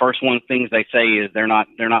 or the first one things they say is they're not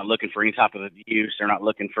looking for any type of abuse. They're not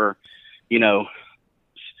looking for, to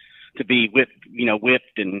be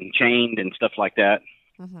whipped and chained and stuff like that.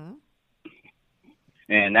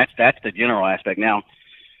 And that's the general aspect. Now,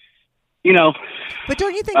 but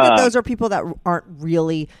don't you think that those are people that aren't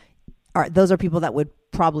really, those are people that would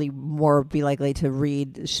probably more be likely to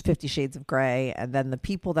read 50 Shades of Grey, and then the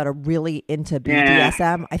people that are really into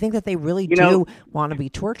BDSM, I think that they really do want to be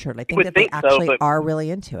tortured. I think that they actually are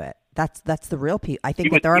really into it. That's the real people. I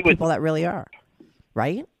think that there are people that really are,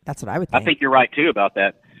 right? That's what I would think. I think you're right too about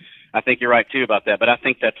that. But I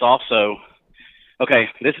think that's also, okay,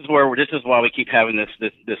 this is why we keep having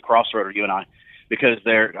this crossroad, you and I. Because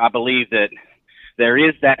I believe that there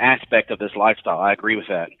is that aspect of this lifestyle. I agree with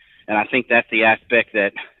that. And I think that's the aspect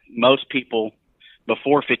that most people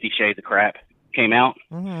before 50 Shades of Crap came out,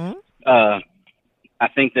 I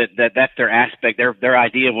think that's their aspect, their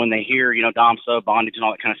idea when they hear, dom, sub, bondage and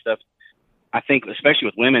all that kind of stuff. I think, especially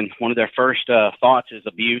with women, one of their first thoughts is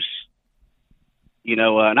abuse. And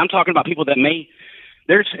I'm talking about people that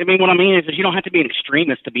what I mean is you don't have to be an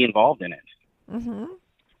extremist to be involved in it.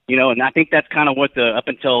 And I think that's kind of what up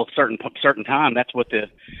until certain time, that's what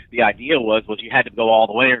the idea was you had to go all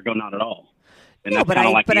the way or go not at all. And no, but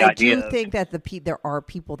I do think that there are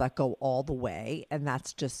people that go all the way, and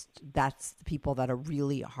that's the people that are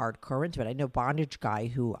really hardcore into it. I know Bondage Guy,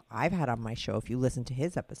 who I've had on my show. If you listen to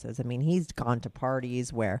his episodes, I mean, he's gone to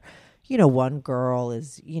parties where, one girl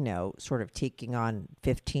is, sort of taking on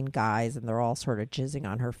 15 guys, and they're all sort of jizzing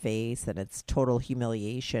on her face, and it's total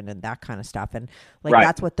humiliation and that kind of stuff. And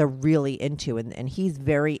that's what they're really into. And he's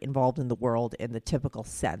very involved in the world in the typical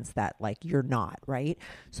sense that you're not, right?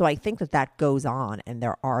 So I think that goes on, and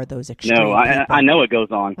there are those extreme people. I know it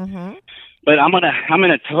goes on, but I'm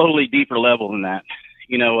in a totally deeper level than that.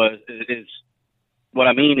 Is what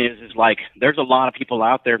I mean is there's a lot of people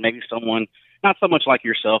out there, maybe someone not so much like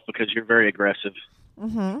yourself because you're very aggressive.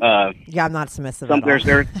 Yeah, I'm not submissive.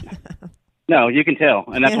 No, you can tell,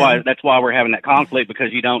 and that's why we're having that conflict,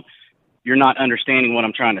 because you're not understanding what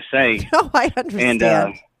I'm trying to say. No, I understand.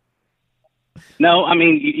 And no, I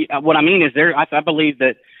mean what I mean is I believe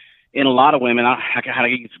that in a lot of women, I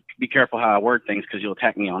gotta be careful how I word things because you'll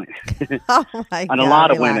attack me on it. Oh my God, a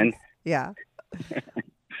lot of women, yeah.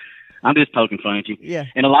 I'm just poking fun at you. Yeah.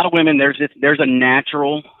 In a lot of women, there's a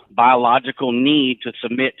natural biological need to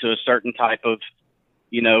submit to a certain type of,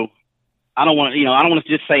 I don't want to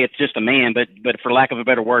just say it's just a man, but for lack of a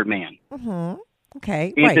better word, man.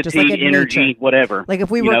 Okay, entity, right, just like in energy, nature. Whatever. Like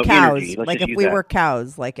if we were cows, energy, were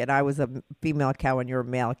cows, and I was a female cow and you're a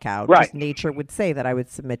male cow, right. Just nature would say that I would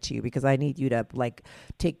submit to you because I need you to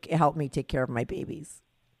help me take care of my babies.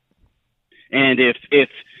 And if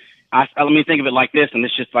let me think of it like this, and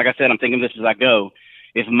it's just like I said, I'm thinking of this as I go.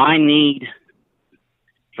 If my need,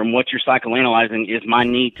 from what you're psychoanalyzing, is my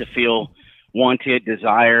need to feel wanted,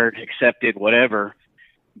 desired, accepted, whatever,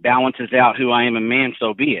 balances out who I am a man,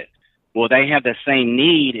 so be it. Well, they have the same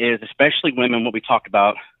need as, especially women, what we talked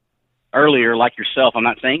about earlier, like yourself. I'm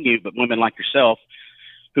not saying you, but women like yourself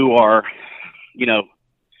who are, you know,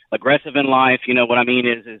 aggressive in life. You know what I mean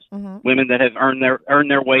is women that have earned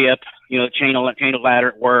their way up, you know, chain of ladder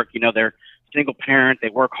at work. You know, they're single parent, they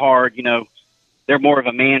work hard. You know, they're more of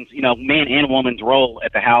a man and woman's role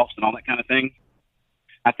at the house and all that kind of thing.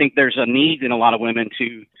 I think there's a need in a lot of women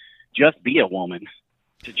to just be a woman,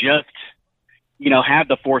 to just, you know, have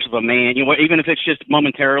the force of a man, you know, even if it's just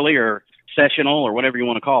momentarily or sessional or whatever you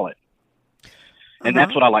want to call it. And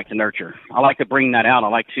that's what I like to nurture. I like to bring that out. I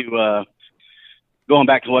like to, going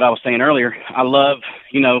back to what I was saying earlier, I love,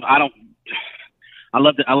 you know, I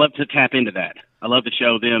love to tap into that. I love to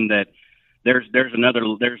show them that there's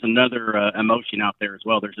another emotion out there as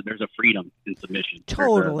well. There's a freedom in submission.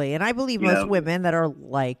 Totally. And I believe most women that are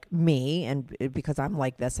like me, and because I'm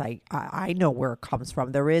like this, I know where it comes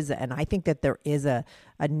from. And I think that there is a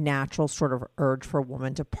natural sort of urge for a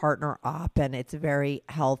woman to partner up, and it's very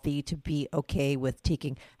healthy to be okay with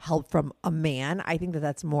taking help from a man. I think that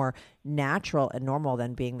that's more natural and normal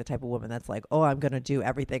than being the type of woman that's like, oh, I'm going to do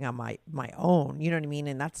everything on my own. You know what I mean?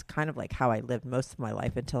 And that's kind of like how I lived most of my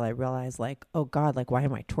life until I realized, like, oh God, like, why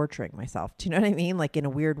am I torturing myself? Do you know what I mean? Like, in a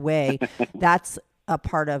weird way, that's a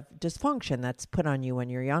part of dysfunction that's put on you when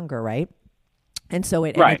you're younger, right? And so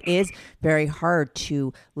it is very hard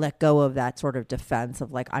to let go of that sort of defense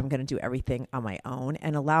of like, I'm going to do everything on my own,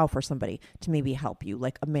 and allow for somebody to maybe help you,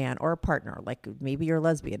 like a man or a partner, like maybe you're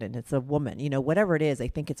lesbian and it's a woman, you know, whatever it is. I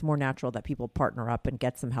think it's more natural that people partner up and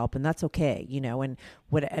get some help, and that's okay, you know, and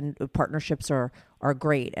partnerships are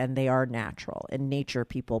great, and they are natural. In nature,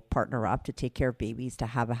 people partner up to take care of babies, to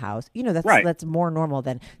have a house. You know, that's more normal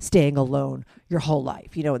than staying alone your whole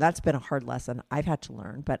life. You know, that's been a hard lesson I've had to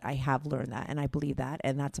learn, but I have learned that, and I believe that.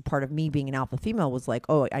 And that's a part of me being an alpha female, was like,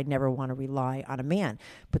 oh, I never want to rely on a man.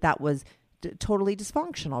 But that was totally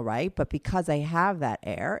dysfunctional, right? But because I have that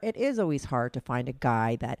air, it is always hard to find a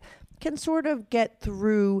guy that can sort of get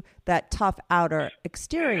through that tough outer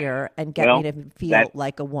exterior and get me to feel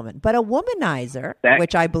like a woman. But a womanizer,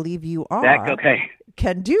 which I believe you are,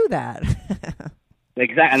 can do that.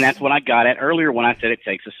 Exactly. And that's what I got at earlier when I said it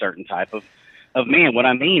takes a certain type of man. What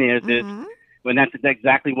I mean is when that's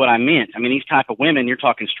exactly what I meant. I mean, these type of women, you're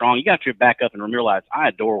talking strong. You got to back up and realize I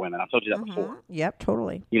adore women. I told you that before. Yep,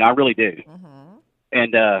 totally. You know, I really do.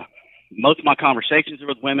 And most of my conversations are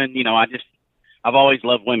with women. You know, I've always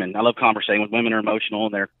loved women. I love conversating with women. Are emotional,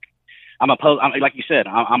 and like you said,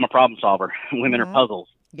 I'm a problem solver. Women are puzzles.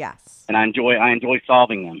 Yes. And I enjoy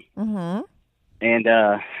solving them.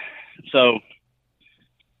 And so,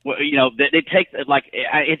 well, you know, it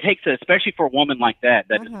takes especially for a woman like that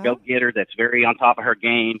is a go-getter, that's very on top of her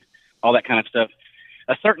game, all that kind of stuff.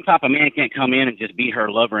 A certain type of man can't come in and just be her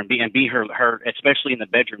lover and be her, especially in the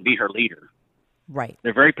bedroom, be her leader. Right.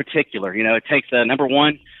 They're very particular. You know, it takes number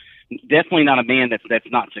one, definitely not a man that's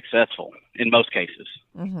not successful in most cases.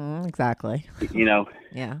 Exactly. You know.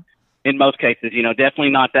 Yeah. In most cases, you know, definitely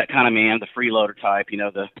not that kind of man, the freeloader type. You know,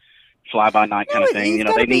 the fly-by-night kind of thing. You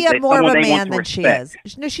know, they need more of a man than respect. she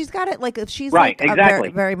is. No, she's got it like she's right, like exactly.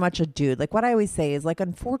 very much a dude. Like what I always say is like,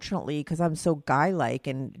 unfortunately, because I'm so guy-like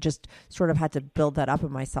and just sort of had to build that up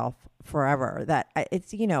in myself forever, that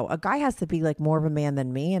it's, you know, a guy has to be like more of a man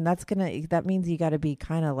than me, and that means you got to be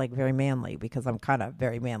kind of like very manly, because I'm kind of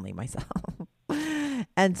very manly myself.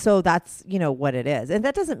 And so that's, you know, what it is. And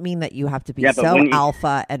that doesn't mean that you have to be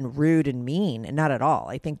alpha and rude and mean. Not at all.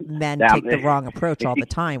 I think men take the wrong approach all the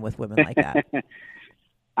time with women like that.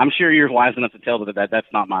 I'm sure you're wise enough to tell that that's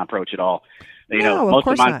not my approach at all. You know, most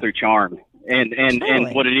of mine's through charm. And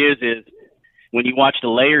what it is when you watch the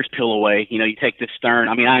layers peel away, you know, you take this stern.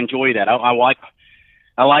 I mean, I enjoy that. I like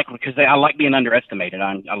because I like being underestimated.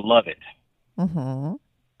 I love it.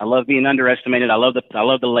 I love being underestimated. I love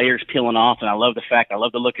the layers peeling off, and I love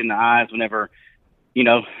the look in the eyes whenever, you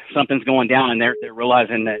know, something's going down and they're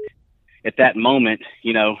realizing that at that moment,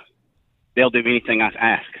 you know, they'll do anything I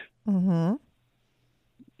ask.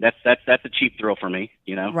 That's a cheap thrill for me,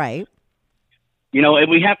 you know. Right. You know,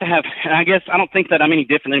 we have to have, and I guess I don't think that I'm any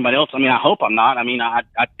different than anybody else. I mean, I hope I'm not. I mean, I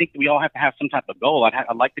think we all have to have some type of goal.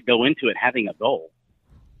 I'd like to go into it having a goal.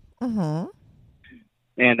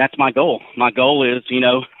 And that's my goal. My goal is, you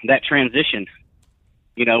know, that transition.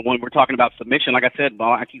 You know, when we're talking about submission, like I said,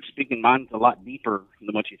 well, I keep speaking, mine's a lot deeper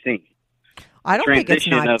than what you think. I don't think it's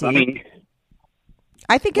not deep. I mean,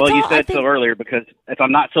 I think it's you said so earlier, because if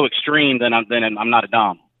I'm not so extreme, then I'm not a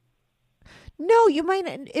dom. No,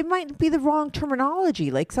 it might be the wrong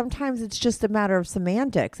terminology. Like sometimes it's just a matter of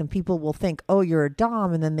semantics and people will think, oh, you're a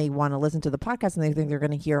dom. And then they want to listen to the podcast and they think they're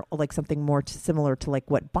going to hear like something more similar to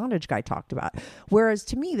like what Bondage Guy talked about. Whereas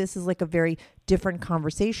to me, this is like a very different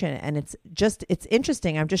conversation. And it's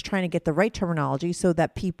interesting. I'm just trying to get the right terminology so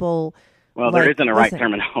that people... Well, there isn't a right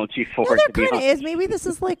terminology for it. There kind of is. Maybe this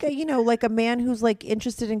is like a man who's like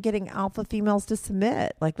interested in getting alpha females to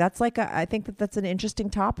submit. Like that's I think that's an interesting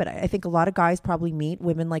topic. I think a lot of guys probably meet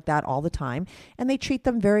women like that all the time and they treat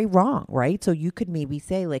them very wrong, right? So you could maybe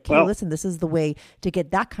say like, hey, listen, this is the way to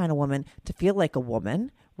get that kind of woman to feel like a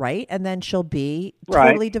woman, right? And then she'll be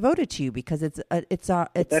totally devoted to you because it's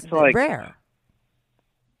like, rare.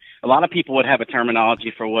 A lot of people would have a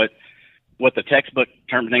terminology for what the textbook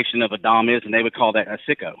termination of a dom is, and they would call that a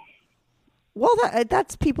sicko. Well,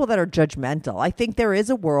 that's people that are judgmental. I think there is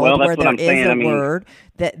a world where there is a word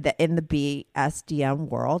that in the BSDM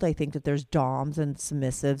world, I think that there's doms and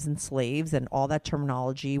submissives and slaves and all that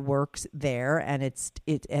terminology works there, and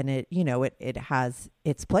it has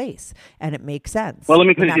its place and it makes sense. Well, let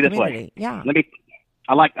me put it this way. Yeah.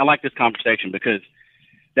 I like this conversation because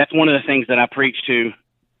that's one of the things that I preach to,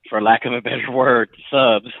 for lack of a better word,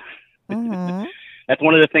 subs. Mm-hmm. That's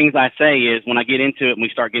one of the things I say is when I get into it and we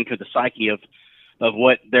start getting to the psyche of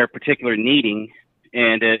what they're particularly needing,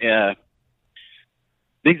 and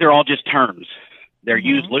these are all just terms. They're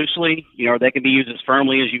used loosely, or they can be used as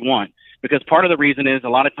firmly as you want. Because part of the reason is a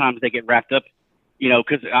lot of times they get wrapped up,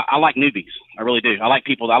 because I like newbies. I really do. I like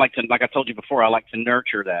people. I like to, like I told you before, I like to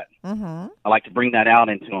nurture that. Mm-hmm. I like to bring that out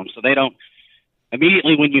into them so they don't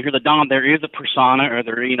immediately when you hear the dom, there is a persona or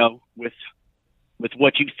there, with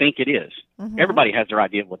what you think it is. Mm-hmm. Everybody has their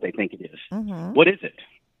idea of what they think it is. Mm-hmm. What is it?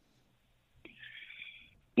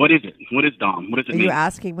 What is it? What is dom? What does it mean? Are you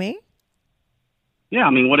asking me? Yeah,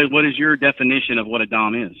 I mean, what is your definition of what a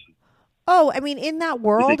dom is? Oh, I mean, in that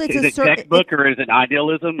world, is it textbook or is it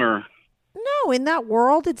idealism or? No, in that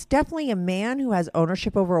world, it's definitely a man who has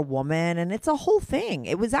ownership over a woman, and it's a whole thing.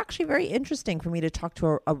 It was actually very interesting for me to talk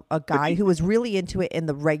to a guy who was really into it in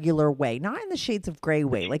the regular way, not in the shades of gray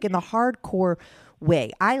way, like in the hardcore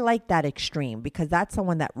way. I like that extreme because that's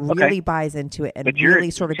someone that really buys into it and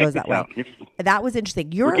really sort of goes that way. That was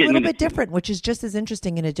interesting. You're a little bit different, which is just as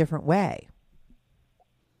interesting in a different way.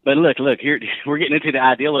 But look, here we're getting into the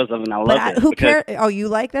idealism, and I love it. Who cares? Oh, you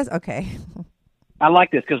like this? Okay. I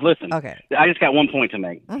like this because listen, okay. I just got one point to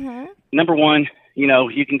make. Mm-hmm. Number one,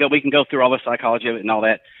 we can go through all the psychology of it and all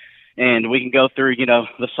that, and we can go through,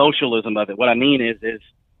 the socialism of it. What I mean is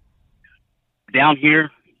down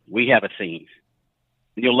here we have a scene,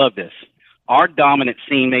 and you'll love this. Our dominant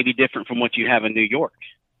scene may be different from what you have in New York,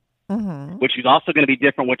 mm-hmm. which is also going to be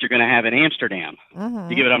different what you're going to have in Amsterdam.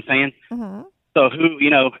 Mm-hmm. You get what I'm saying? Mm-hmm. So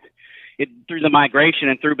through the migration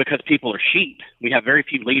and through because people are sheep, we have very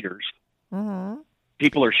few leaders. Mm-hmm.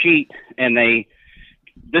 People are sheep, and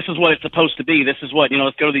this is what it's supposed to be. This is what,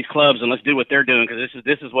 let's go to these clubs and let's do what they're doing because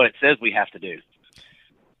this is what it says we have to do.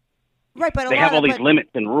 Right, but they have all these limits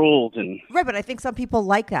and rules. Right, but I think some people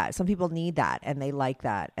like that. Some people need that, and they like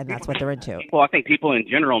that, and that's what they're into. Well, I think people in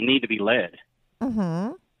general need to be led.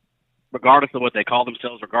 Mm-hmm. Regardless of what they call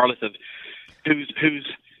themselves, regardless of who's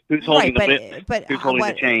holding the whip, who's holding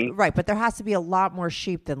the chain. Right, but there has to be a lot more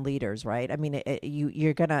sheep than leaders, right? I mean,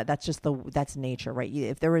 you're gonna. That's just that's nature, right?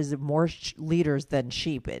 If there was more leaders than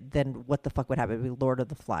sheep, then what the fuck would happen? It would be Lord of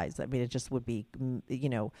the Flies. I mean, it just would be,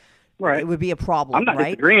 right. It would be a problem. I'm not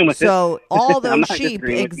right? disagreeing with so it. all those sheep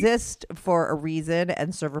exist for a reason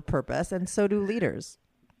and serve a purpose, and so do leaders.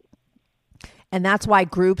 And that's why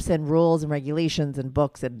groups and rules and regulations and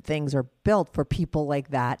books and things are built for people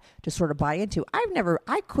like that to sort of buy into.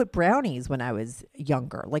 I quit brownies when I was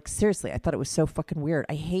younger. Like, seriously, I thought it was so fucking weird.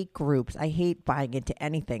 I hate groups. I hate buying into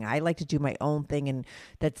anything. I like to do my own thing, and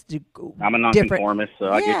that's I'm a nonconformist, so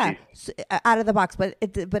I get you. Out of the box. But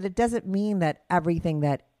it doesn't mean that everything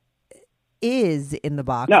that is in the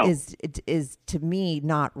box is to me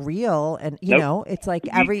not real, and it's like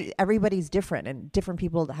everybody's different and different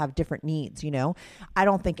people have different needs. I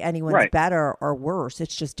don't think anyone's better or worse.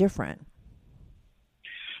 It's just different.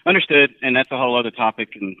 Understood, and that's a whole other topic,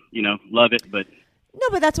 and love it, but no,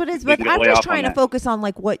 but that's what it is. But I'm just trying to focus on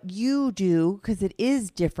like what you do because it is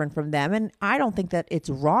different from them, and I don't think that it's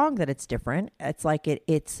wrong that it's different. It's like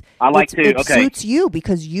it suits you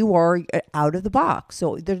because you are out of the box.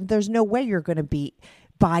 So there's no way you're going to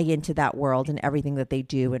buy into that world and everything that they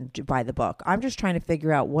do and buy the book. I'm just trying to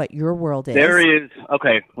figure out what your world is. There is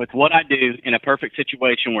with what I do in a perfect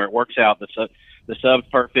situation where it works out. The sub's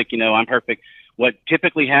perfect. I'm perfect. What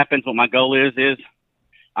typically happens, what my goal is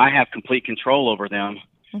I have complete control over them,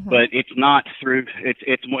 mm-hmm. but it's not through.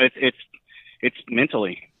 It's it's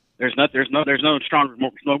mentally. There's no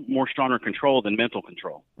more stronger control than mental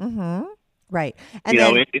control. Mm-hmm. Right. And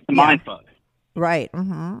it's a mind fuck. Right.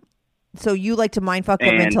 Mm-hmm. So you like to mind fuck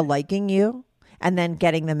them into liking you and then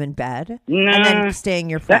getting them in bed and then staying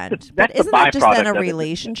your friend. But isn't that just then a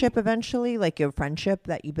relationship eventually, like a friendship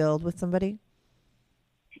that you build with somebody?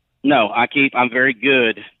 No, I'm very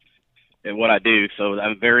good at what I do. So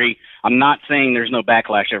I'm not saying there's no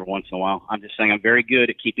backlash every once in a while. I'm just saying I'm very good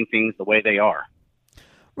at keeping things the way they are.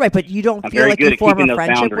 Right, but you don't feel like you form a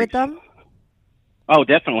friendship with them? Oh,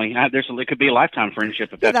 definitely. It could be a lifetime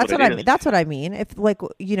friendship if that's what it is. That's what I mean. If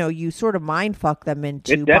you sort of mind fuck them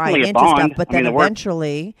into buying into stuff, but then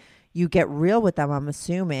eventually you get real with them, I'm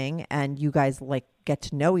assuming, and you guys like get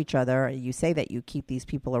to know each other. You say that you keep these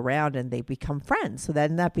people around and they become friends. So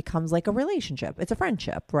then that becomes like a relationship. It's a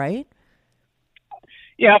friendship, right?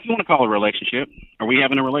 Yeah, if you want to call it a relationship. Are we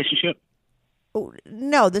having a relationship? Oh,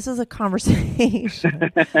 no, this is a conversation.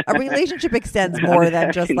 A relationship extends more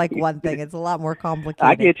than just like one thing. It's a lot more complicated.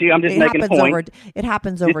 I get you. I'm just making a point. It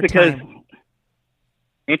happens over time.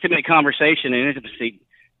 Intimate conversation and intimacy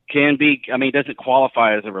can be, doesn't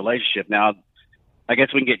qualify as a relationship. Now, I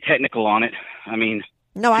guess we can get technical on it.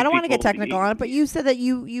 No, I don't want to get technical on it, but you said that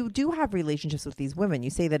you do have relationships with these women. You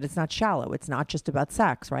say that it's not shallow. It's not just about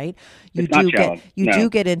sex, right? You do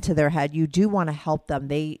get into their head. You do want to help them.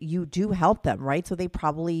 You do help them, right? So they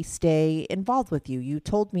probably stay involved with you. You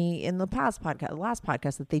told me in the last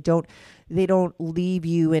podcast that they don't leave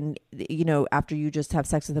you and after you just have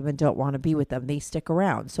sex with them and don't want to be with them. They stick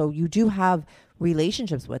around. So you do have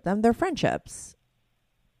relationships with them. They're friendships.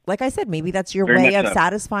 Like I said, maybe that's your way of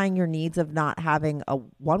satisfying your needs of not having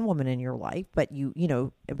one woman in your life, but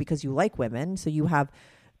because you like women, so you have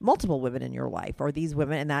multiple women in your life or these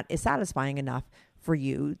women, and that is satisfying enough for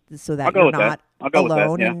you so that you're not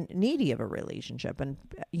alone and needy of a relationship. And,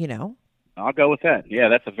 I'll go with that. Yeah,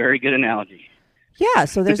 that's a very good analogy. Yeah,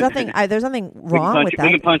 so there's nothing wrong with that. We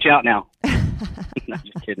can punch out now. No,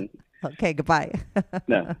 just kidding. Okay, goodbye.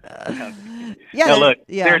 No. Yeah. No, look,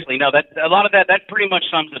 seriously, no. That a lot of that pretty much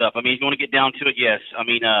sums it up. You want to get down to it, yes.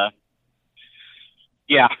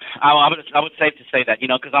 Yeah. I would say to say that,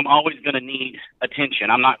 because I'm always going to need attention.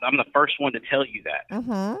 I'm the first one to tell you that.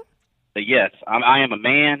 Mm-hmm. But yes, I am a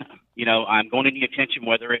man. I'm going to need attention,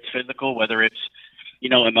 whether it's physical, whether it's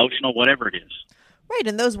emotional, whatever it is. Right,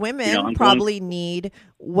 and those women probably need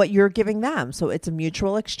what you're giving them, so it's a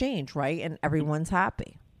mutual exchange, right? And everyone's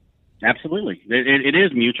happy. Absolutely. It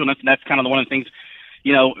is mutual. That's kind of one of the things,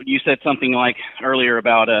 you said something like earlier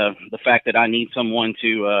about the fact that I need someone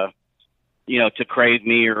to crave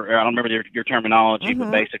me, or I don't remember your terminology, mm-hmm.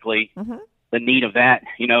 but basically mm-hmm. the need of that,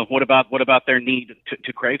 what about their need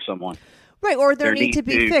to crave someone? Right, or their need to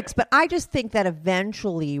be fixed. But I just think that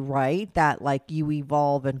eventually, right, that like you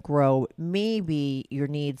evolve and grow, maybe your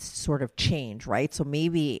needs sort of change, right? So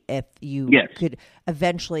maybe if you could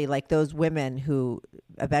eventually, like those women who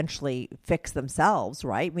eventually fix themselves,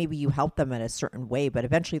 right? Maybe you help them in a certain way, but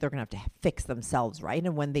eventually they're going to have to fix themselves, right?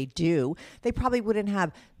 And when they do, they probably wouldn't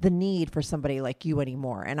have the need for somebody like you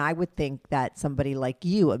anymore. And I would think that somebody like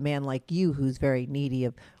you, a man like you who's very needy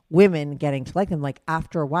of women getting to like them, like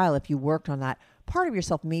after a while, if you worked on that part of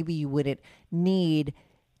yourself, maybe you wouldn't need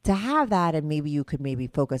to have that, and maybe you could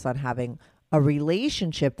focus on having a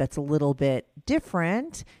relationship that's a little bit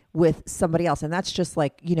different with somebody else. And that's just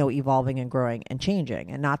like, evolving and growing and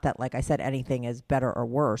changing. And not that, like I said, anything is better or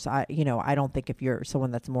worse. I don't think if you're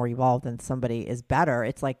someone that's more evolved than somebody is better.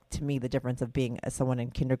 It's like, to me, the difference of being someone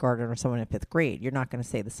in kindergarten or someone in fifth grade. You're not going to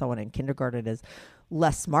say that someone in kindergarten is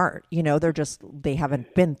less smart. They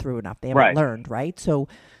haven't been through enough. They haven't learned, right? So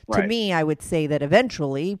to me, I would say that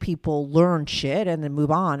eventually people learn shit and then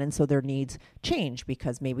move on. And so their needs change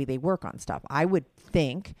because maybe they work on stuff. I would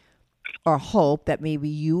think or hope that maybe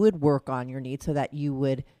you would work on your needs so that you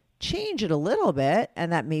would change it a little bit,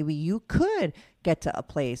 and that maybe you could get to a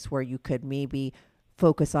place where you could maybe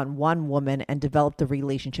focus on one woman and develop the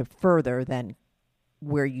relationship further than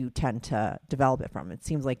where you tend to develop it from. It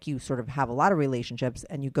seems like you sort of have a lot of relationships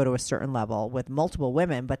and you go to a certain level with multiple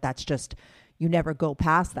women, but that's just, you never go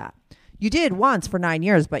past that. You did once for 9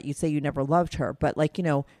 years, but you say you never loved her. But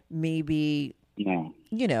maybe...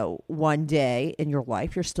 one day in your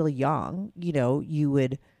life, you're still young, you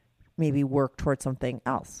would maybe work towards something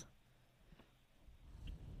else.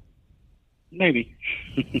 Maybe.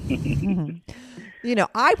 Mm-hmm.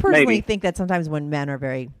 I personally think that sometimes when men are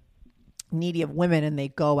very needy of women and they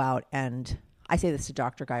go out, and I say this to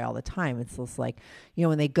Dr. Guy all the time, it's just like,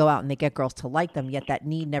 when they go out and they get girls to like them, yet that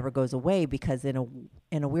need never goes away, because in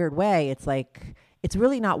a weird way, it's like it's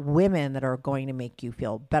really not women that are going to make you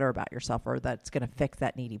feel better about yourself or that's going to fix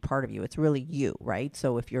that needy part of you. It's really you, right?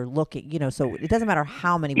 So if you're looking, so it doesn't matter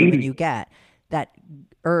how many women you get, that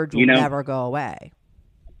urge will never go away.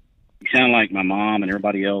 You sound like my mom and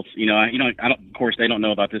everybody else. I don't, of course, they don't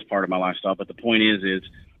know about this part of my lifestyle, but the point is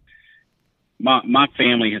my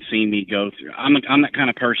family has seen me go through. I'm that kind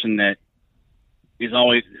of person that is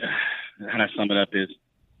always, how do I sum it up, is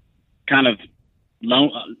kind of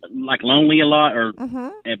lonely a lot,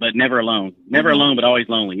 but never alone. Never alone, but always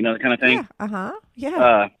lonely. That kind of thing.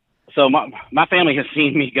 Yeah. So my family has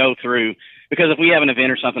seen me go through, because if we have an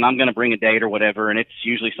event or something, I'm going to bring a date or whatever, and it's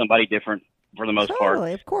usually somebody different for the most part.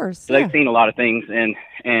 Of course. So they've seen a lot of things, and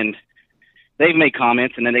they've made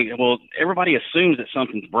comments, and then everybody assumes that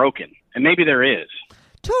something's broken, and maybe there is.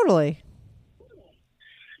 Totally.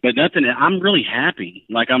 But nothing. I'm really happy.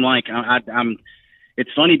 I'm. It's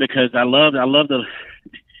funny because I love the.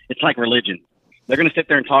 It's like religion. They're going to sit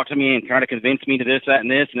there and talk to me and try to convince me to this, that,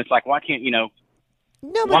 and this, and it's like, why can't No,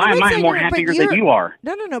 but why am I more happier than you are?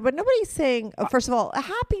 No. But nobody's saying. First of all,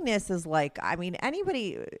 happiness is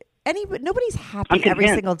nobody's happy every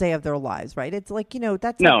single day of their lives, right? It's like,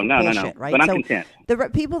 that's bullshit, right? But I'm content. The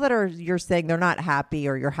people that you're saying they're not happy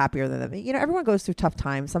or you're happier than them, everyone goes through tough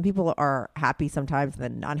times. Some people are happy sometimes and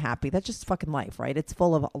then unhappy. That's just fucking life, right? It's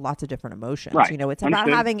full of lots of different emotions. Right. It's about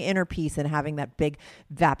having inner peace and having that big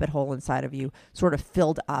vapid hole inside of you sort of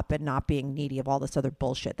filled up and not being needy of all this other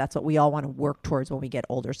bullshit. That's what we all want to work towards when we get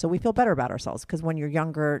older. So we feel better about ourselves, because when you're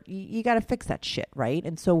younger, you got to fix that shit, right?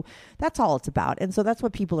 And so that's all it's about. And so that's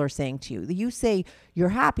what people are saying to you. You say you're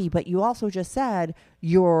happy, but you also just said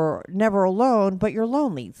you're never alone, but you're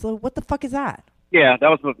lonely. So what the fuck is that? Yeah, that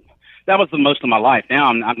was the most of my life. Now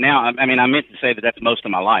I meant to say that that's most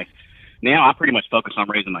of my life. Now I pretty much focus on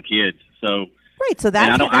raising my kids. So right, so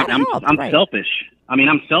that's I'm selfish.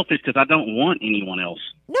 I'm selfish because I don't want anyone else.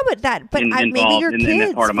 No, maybe your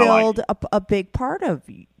kids filled a big part of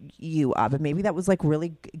you up, and maybe that was like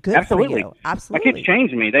really good for you. Absolutely, my kids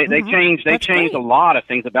changed me. They changed a lot of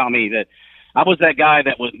things about me. That I was that guy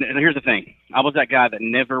that was. Here's the thing: I was that guy that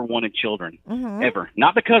never wanted children ever.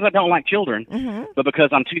 Not because I don't like children, but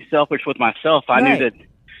because I'm too selfish with myself. I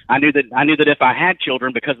knew that if I had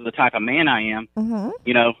children, because of the type of man I am,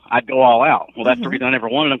 I'd go all out. Well, that's the reason I never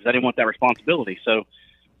wanted them, because I didn't want that responsibility. So,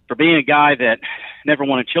 for being a guy that never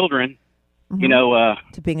wanted children, to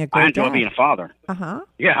being a great I enjoy dad. being a father.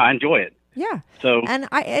 Yeah, I enjoy it. Yeah. So, and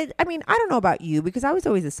I don't know about you, because I was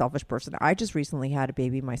always a selfish person. I just recently had a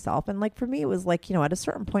baby myself, and like for me, it was like, at a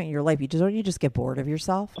certain point in your life, you just get bored of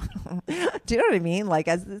yourself. Do you know what I mean? Like,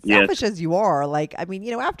 as selfish as you are, like,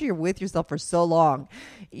 after you're with yourself for so long,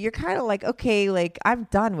 you're kind of like, okay, like I'm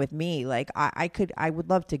done with me. Like I would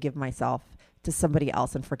love to give myself to somebody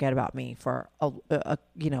else and forget about me for a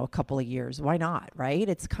couple of years. Why not? Right?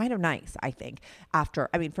 It's kind of nice, I think.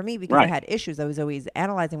 For me, because I had issues, I was always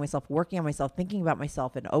analyzing myself, working on myself, thinking about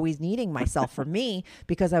myself, and always needing myself for me,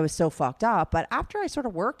 because I was so fucked up. But after I sort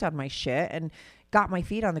of worked on my shit and got my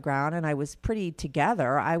feet on the ground and I was pretty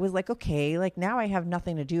together, I was like, okay, like now I have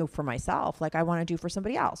nothing to do for myself. Like I want to do for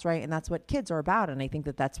somebody else. Right. And that's what kids are about. And I think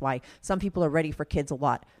that that's why some people are ready for kids a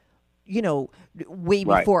lot, way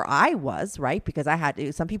before I was, right? Because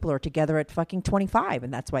some people are together at fucking 25,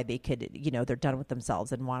 and that's why they could, they're done with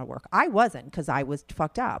themselves and want to work. I wasn't, because I was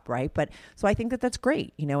fucked up, right? But so I think that that's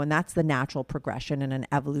great, and that's the natural progression and an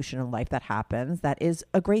evolution in life that happens. That is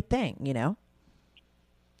a great thing,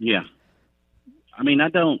 Yeah. I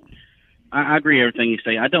agree with everything you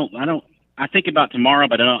say. I think about tomorrow,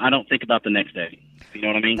 but I don't think about the next day. You know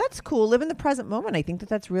what I mean? That's cool. Live in the present moment. I think that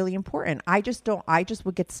that's really important. I just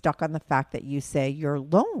would get stuck on the fact that you say you're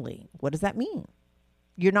lonely. What does that mean?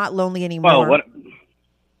 You're not lonely anymore. Well,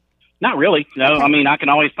 not really. No, okay. I can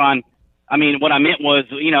always find, what I meant was,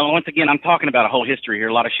 once again, I'm talking about a whole history here.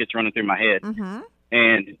 A lot of shit's running through my head.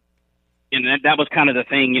 And that was kind of the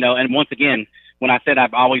thing, and once again, when I said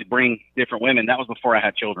I'd always bring different women, that was before I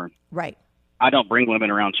had children. Right. I don't bring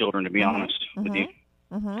women around children, to be honest with you.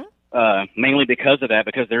 Mainly because of that,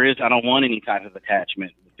 because I don't want any type of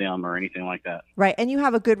attachment with them or anything like that. Right. And you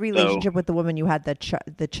have a good relationship with the woman you had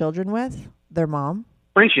the children with, their mom?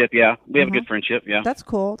 Friendship, yeah. We have a good friendship, yeah. That's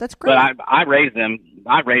cool. That's great. But I raised them.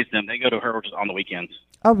 They go to her on the weekends.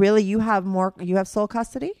 Oh, really? You have sole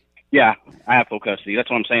custody? Yeah, I have full custody. That's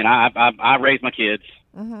what I'm saying. I raised my kids.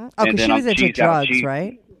 Oh, because she was into drugs,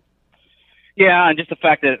 right? Yeah, and just the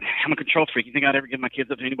fact that I'm a control freak. You think I'd ever give my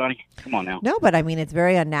kids up to anybody? Come on now. No, but it's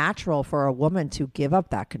very unnatural for a woman to give up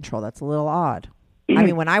that control. That's a little odd. I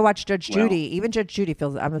mean, when I watch Judge Judy, even Judge Judy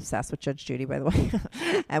feels, I'm obsessed with Judge Judy, by the way.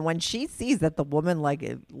 And when she sees that the woman like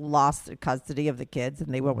lost custody of the kids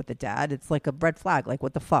and they went with the dad, it's like a red flag. Like,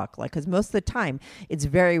 what the fuck? Like, because most of the time it's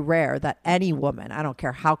very rare that any woman, I don't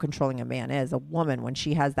care how controlling a man is, a woman, when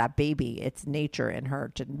she has that baby, it's nature in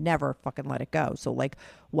her to never fucking let it go. So like,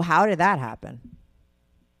 well, how did that happen?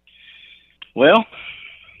 Well,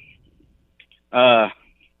 let's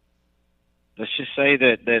just say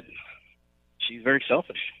that she's very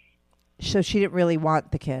selfish. So she didn't really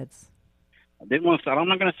want the kids. I didn't want to. I'm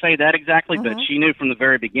not going to say that exactly, but she knew from the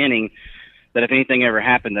very beginning that if anything ever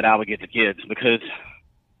happened, that I would get the kids, because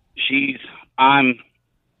I'm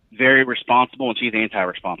very responsible and she's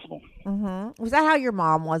anti-responsible. Was that how your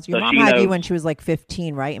mom was? Your So mom she had you knows- when she was like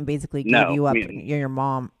 15, right? And basically gave No, you up. me- Your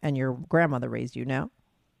mom and your grandmother raised you, no?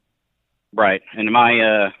 Right, and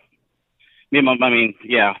my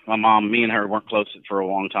mom, me and her weren't close for a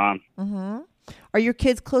long time. Are your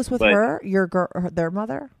kids close with But- her, their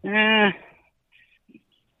mother?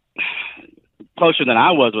 Closer than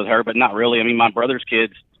I was with her, but not really. I mean, my brother's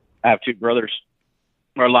kids, I have two brothers,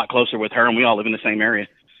 are a lot closer with her, and we all live in the same area.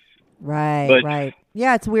 Right, But right.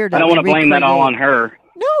 Yeah, it's weird. I don't want to blame that all on her.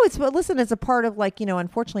 No, but listen, it's a part of like,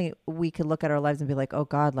 unfortunately we could look at our lives and be like, oh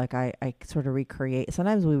God, like I sort of recreate.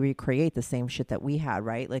 Sometimes we recreate the same shit that we had,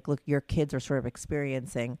 right? Like, look, your kids are sort of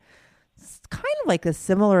experiencing kind of like a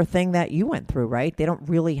similar thing that you went through, right? They don't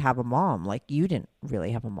really have a mom. Like, you didn't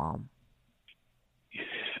really have a mom.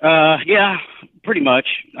 Yeah, pretty much,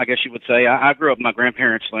 I guess you would say. I grew up with my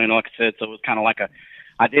grandparents, like I said, so it was kind of like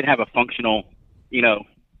I did have a functional,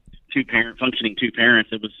 functioning two parents.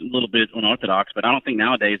 It was a little bit unorthodox, but I don't think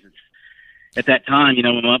nowadays it's, at that time,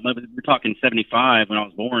 we're talking 75 when I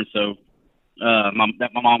was born, so my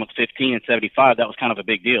mom was 15 and 75. That was kind of a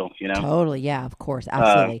big deal, Totally, yeah, of course,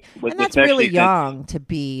 absolutely. And that's really young to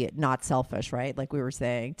be not selfish, right? Like we were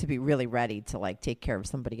saying, to be really ready to like take care of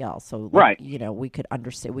somebody else. So, like, right. We could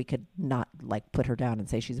understand. We could not like put her down and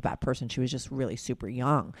say she's a bad person. She was just really super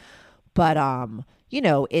young. But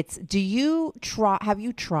it's. Have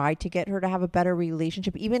you tried to get her to have a better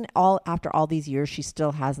relationship? Even after all these years, she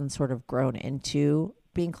still hasn't sort of grown into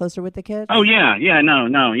being closer with the kids? Oh, yeah. Yeah,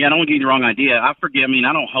 no. Yeah, I don't want to give you the wrong idea. I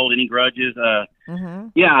don't hold any grudges.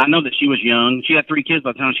 Yeah, I know that she was young. She had 3 kids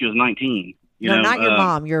by the time she was 19. Not your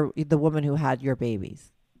mom. You're the woman who had your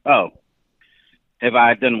babies. Oh. Have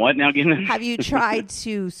I done what now again? Have you tried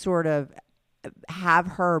to sort of have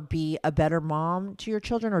her be a better mom to your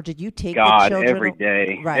children, or did you take the children every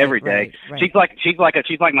day? Right, every day. Right. She's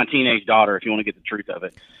like my teenage daughter, if you want to get the truth of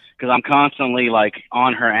it. Because I'm constantly like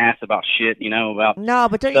on her ass about shit, about no,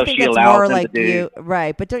 but don't you think that's more like you,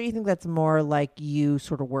 right? But don't you think that's more like you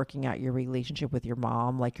sort of working out your relationship with your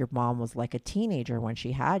mom? Like your mom was like a teenager when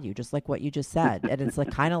she had you, just like what you just said, and it's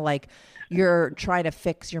like kind of like you're trying to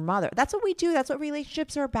fix your mother. That's what we do. That's what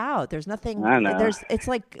relationships are about. There's nothing. I know. It's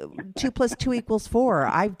like 2 + 2 = 4.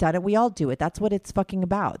 I've done it. We all do it. That's what it's fucking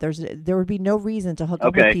about. There would be no reason to hook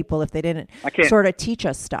up with people if they didn't sort of teach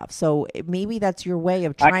us stuff. So maybe that's your way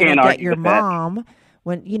of trying to get your mom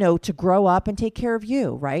when to grow up and take care of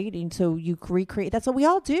you, right? And so you recreate. That's what we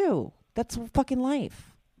all do. That's fucking life.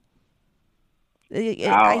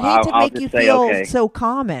 I hate to make you feel so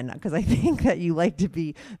common, because I think that you like to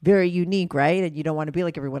be very unique, right? And you don't want to be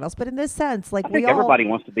like everyone else. But in this sense, like, everybody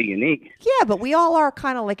wants to be unique. Yeah, but we all are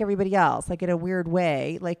kind of like everybody else, like in a weird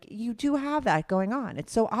way. Like, you do have that going on.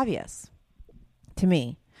 It's so obvious to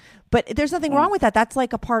me. But there's nothing wrong with that. That's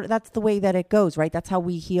like that's the way that it goes, right? That's how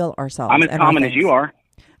we heal ourselves. I'm as common as you are.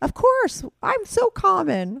 Of course. I'm so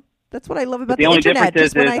common. That's what I love about the the only internet.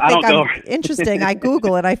 difference Just when is I think don't I'm interesting, I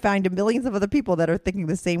Google and I find millions of other people that are thinking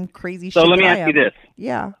the same crazy shit. So let me ask you this.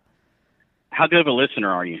 Yeah. How good of a listener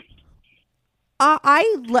are you?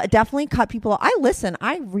 Definitely cut people off. I listen.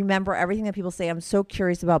 I remember everything that people say. I'm so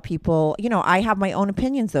curious about people. I have my own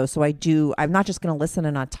opinions, though. So I'm not just going to listen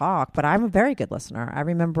and not talk, but I'm a very good listener. I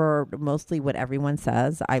remember mostly what everyone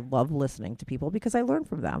says. I love listening to people because I learn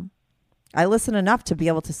from them. I listen enough to be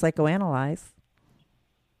able to psychoanalyze.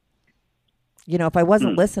 If I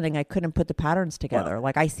wasn't listening, I couldn't put the patterns together.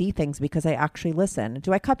 Like, I see things because I actually listen.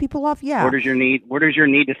 Do I cut people off? Yeah. Where does your need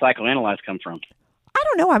to psychoanalyze come from? I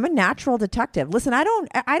don't know. I'm a natural detective. Listen, I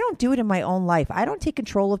don't do it in my own life. I don't take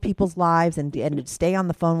control of people's lives and stay on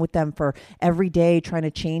the phone with them for every day trying to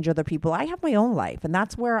change other people. I have my own life, and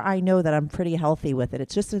that's where I know that I'm pretty healthy with it.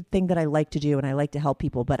 It's just a thing that I like to do, and I like to help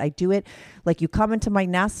people. But I do it like, you come into my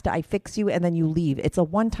nest, I fix you, and then you leave. It's a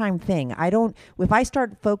one-time thing. If I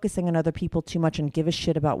start focusing on other people too much and give a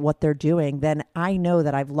shit about what they're doing, then I know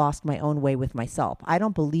that I've lost my own way with myself. I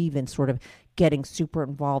don't believe in sort of getting super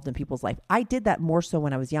involved in people's life. I did that more so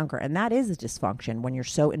when I was younger. And that is a dysfunction when you're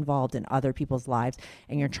so involved in other people's lives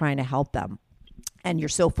and you're trying to help them. And you're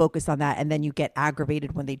so focused on that, and then you get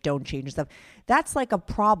aggravated when they don't change stuff. That's like a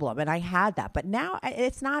problem, and I had that. But now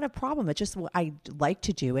it's not a problem. It's just I like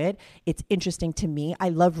to do it. It's interesting to me. I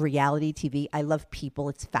love reality TV. I love people.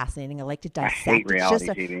 It's fascinating. I like to dissect. I hate reality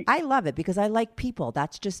TV. I love it because I like people.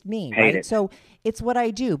 That's just me, hate right? it. So it's what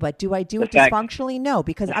I do. But do I do it dysfunctionally? No,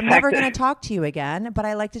 because I'm never going to talk to you again. But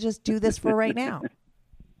I like to just do this for right now.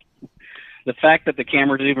 The fact that the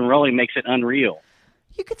camera's even rolling makes it unreal.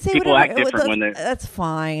 You could say people whatever. act different when they're. That's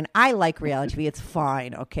fine. I like reality TV. It's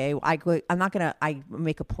fine. Okay. I'm not gonna. I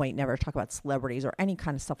make a point never to talk about celebrities or any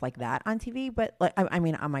kind of stuff like that on TV. But like, I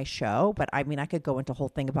mean, on my show. But I mean, I could go into a whole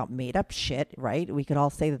thing about made up shit. Right? We could all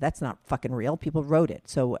say that that's not fucking real. People wrote it.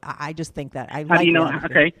 So I just think that I. How do you know?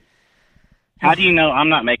 Okay. How do you know I'm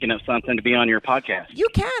not making up something to be on your podcast? You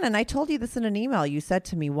can, and I told you this in an email. You said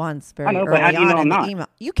to me once very I know, early but how do you know on I'm in the not? email.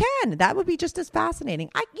 You can. That would be just as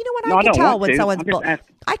fascinating. You know what? No, I I could don't tell want when to. someone's. I'm just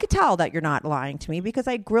asking. I could tell that you're not lying to me because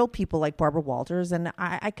I grill people like Barbara Walters, and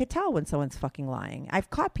I could tell when someone's fucking lying.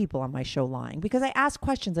 I've caught people on my show lying because I ask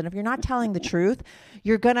questions, and if you're not telling the truth,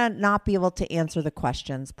 you're gonna not be able to answer the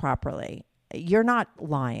questions properly. You're not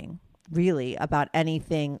lying. Really about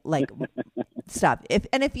anything like stuff.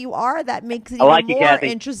 If you are, that makes it even more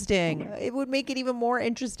interesting. It would make it even more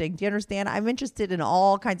interesting. Do you understand? I'm interested in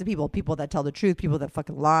all kinds of people that tell the truth, people that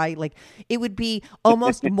fucking lie. Like it would be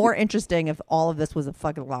almost more interesting if all of this was a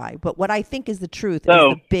fucking lie. But what I think is the truth is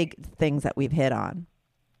the big things that we've hit on.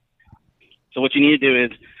 So what you need to do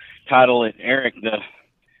is title it Eric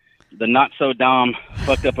the not so dumb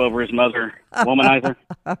fucked up over his mother womanizer.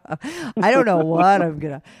 I don't know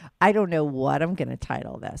what I'm gonna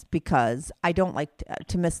title this because I don't like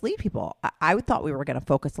to mislead people. I thought we were gonna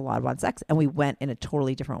focus a lot on sex, and we went in a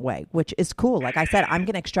totally different way, which is cool. Like I said, I'm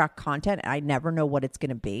gonna extract content, and I never know what it's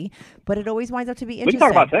gonna be, but it always winds up to be interesting. We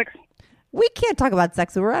can talk about sex. We can't talk about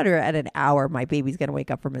sex. We're at an hour. My baby's going to wake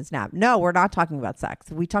up from his nap. No, we're not talking about sex.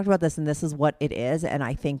 We talked about this, and this is what it is. And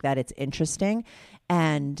I think that it's interesting.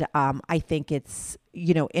 And I think it's,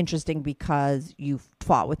 interesting because you've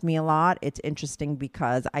fought with me a lot. It's interesting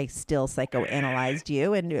because I still psychoanalyzed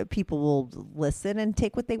you, and people will listen and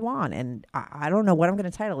take what they want. And I don't know what I'm going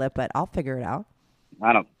to title it, but I'll figure it out.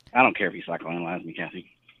 I don't care if you psychoanalyze me, Kathy.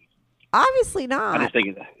 Obviously not. I just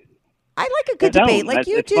think that. I like a good debate like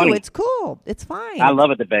you do. Funny. It's cool. It's fine. I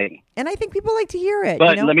love a debate. And I think people like to hear it.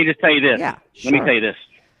 But let me just tell you this. Yeah, Let me tell you this.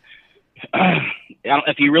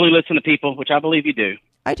 If you really listen to people, which I believe you do.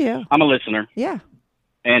 I do. I'm a listener. Yeah.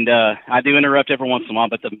 And I do interrupt every once in a while,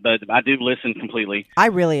 but I do listen completely. I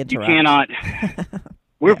really interrupt. You cannot.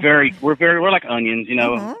 We're like onions,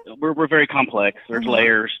 Mm-hmm. We're very complex. There's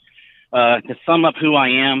layers. To sum up who I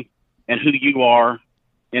am and who you are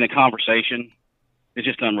in a conversation, it's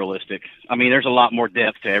just unrealistic. I mean, there's a lot more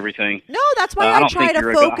depth to everything. No, that's why I try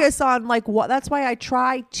to focus on that's why I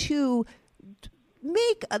try to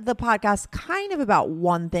make the podcast kind of about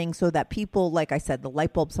one thing so that people, like I said, the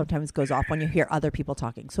light bulb sometimes goes off when you hear other people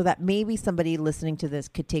talking. So that maybe somebody listening to this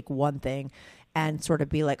could take one thing and sort of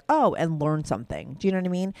be like, oh, and learn something. Do you know what I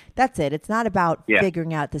mean? That's it. It's not about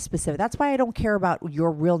figuring out the specific. That's why I don't care about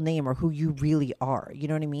your real name or who you really are. You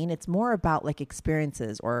know what I mean? It's more about like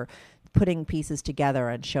experiences or putting pieces together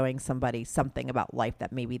and showing somebody something about life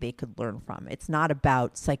that maybe they could learn from. It's not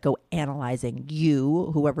about psychoanalyzing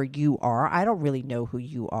you, whoever you are. I don't really know who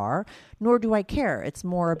you are, nor do I care. It's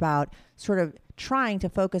more about sort of trying to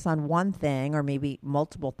focus on one thing or maybe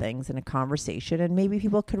multiple things in a conversation, and maybe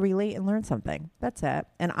people could relate and learn something. That's it.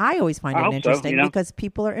 And I always find it interesting because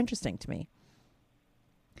people are interesting to me.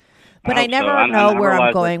 But I never know where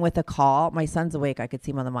I'm going with a call. My son's awake. I could see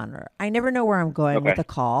him on the monitor. I never know where I'm going with a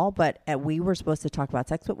call, but we were supposed to talk about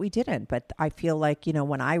sex, but we didn't. But I feel like,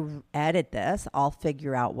 when I edit this, I'll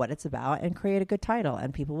figure out what it's about and create a good title,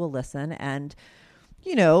 and people will listen. And,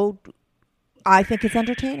 I think it's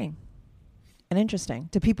entertaining and interesting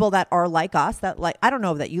to people that are like us, that like, I don't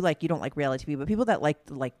know that you don't like reality TV, but people that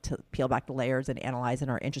like to peel back the layers and analyze and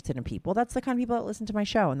are interested in people. That's the kind of people that listen to my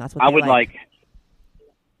show. And that's what I would like.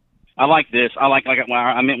 I like this. I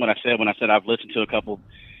meant what I said when I said I've listened to a couple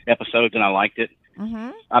episodes and I liked it.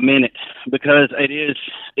 Mm-hmm. I meant it because it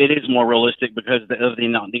is more realistic because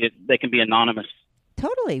they can be anonymous.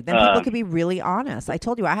 Totally. Then people could be really honest. I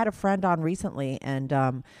told you I had a friend on recently,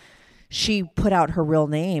 and she put out her real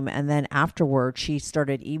name, and then afterward she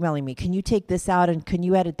started emailing me, can you take this out and can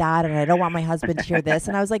you edit that, and I don't want my husband to hear this.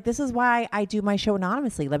 And I was like, this is why I do my show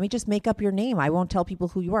anonymously. Let me just make up your name. I won't tell people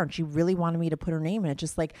who you are. And she really wanted me to put her name in it.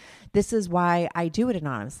 Just like, this is why I do it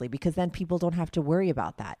anonymously, because then people don't have to worry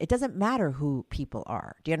about that. It doesn't matter who people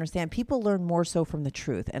are. Do you understand? People learn more so from the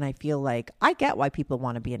truth. And I feel like I get why people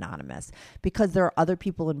want to be anonymous, because there are other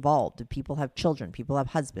people involved. People have children, people have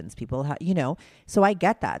husbands, people have, so I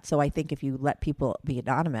get that. So I think if you let people be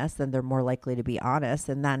anonymous, then they're more likely to be honest,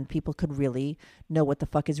 and then people could really know what the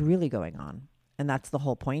fuck is really going on. And that's the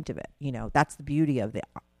whole point of it. That's the beauty of the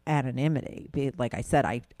anonymity. Like I said,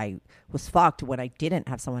 I was fucked when I didn't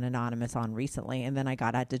have someone anonymous on recently, and then I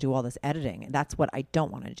had to do all this editing, and that's what I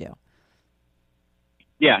don't want to do.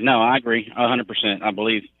 Yeah, no, I agree 100%. I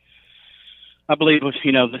believe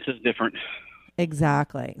this is different.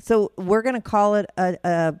 Exactly. So we're going to call it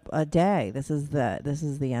a day. This is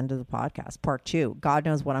the end of the podcast, part 2. God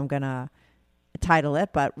knows what I'm going to title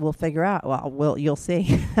it, but we'll figure out. Well, you'll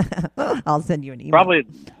see. I'll send you an email. Probably.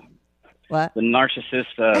 What? The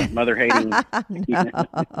narcissist, mother-hating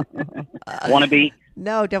wannabe?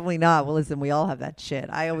 No, definitely not. Well, listen, we all have that shit.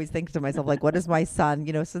 I always think to myself, like, what is my son?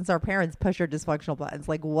 Since our parents push our dysfunctional buttons,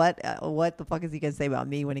 like, what the fuck is he going to say about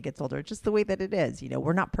me when he gets older? It's just the way that it is.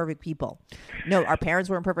 We're not perfect people. No, our parents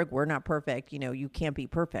weren't perfect. We're not perfect. You can't be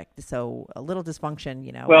perfect. So a little dysfunction,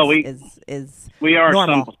 is we are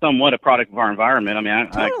normal. Somewhat a product of our environment. I mean,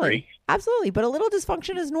 Totally. I agree. Absolutely. But a little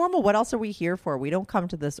dysfunction is normal. What else are we here for? We don't come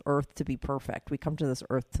to this earth to be perfect. We come to this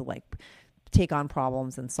earth to take on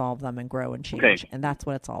problems and solve them and grow and change. Okay. And that's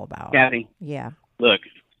what it's all about. Kathy. Yeah. Look,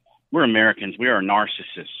 we're Americans. We are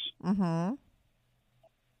narcissists. Mm-hmm.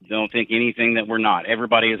 Don't think anything that we're not.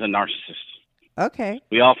 Everybody is a narcissist. Okay.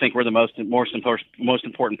 We all think we're the most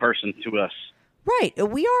important person to us. Right.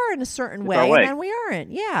 We are in a certain way, and then we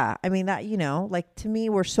aren't. Yeah. I mean, that, to me,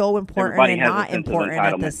 we're so important and not important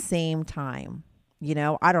at the same time.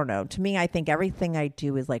 I don't know. To me, I think everything I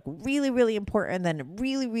do is really, really important, and then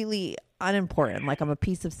really, really unimportant. Like I'm a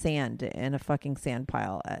piece of sand in a fucking sand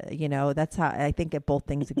pile. That's how I think that both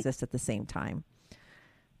things exist at the same time.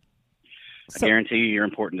 I guarantee you're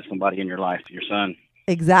important to somebody in your life, your son.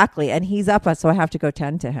 Exactly. And he's up, so I have to go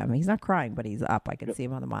tend to him. He's not crying, but he's up. I can see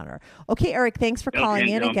him on the monitor. Okay, Eric, thanks for calling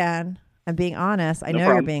in again and being honest. I know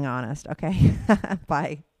you're being honest. Okay.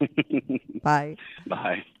 Bye. Bye.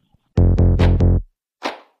 Bye.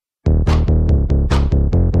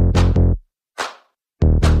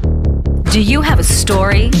 Do you have a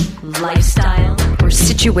story, lifestyle, or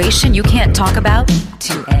situation you can't talk about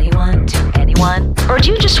to anyone? Or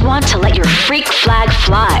do you just want to let your freak flag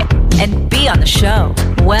fly and be on the show?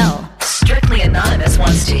 Well, Strictly Anonymous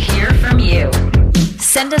wants to hear from you.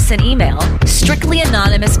 Send us an email,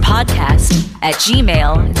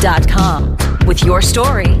 strictlyanonymouspodcast@gmail.com, with your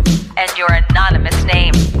story and your anonymous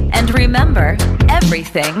name. And remember,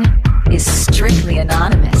 everything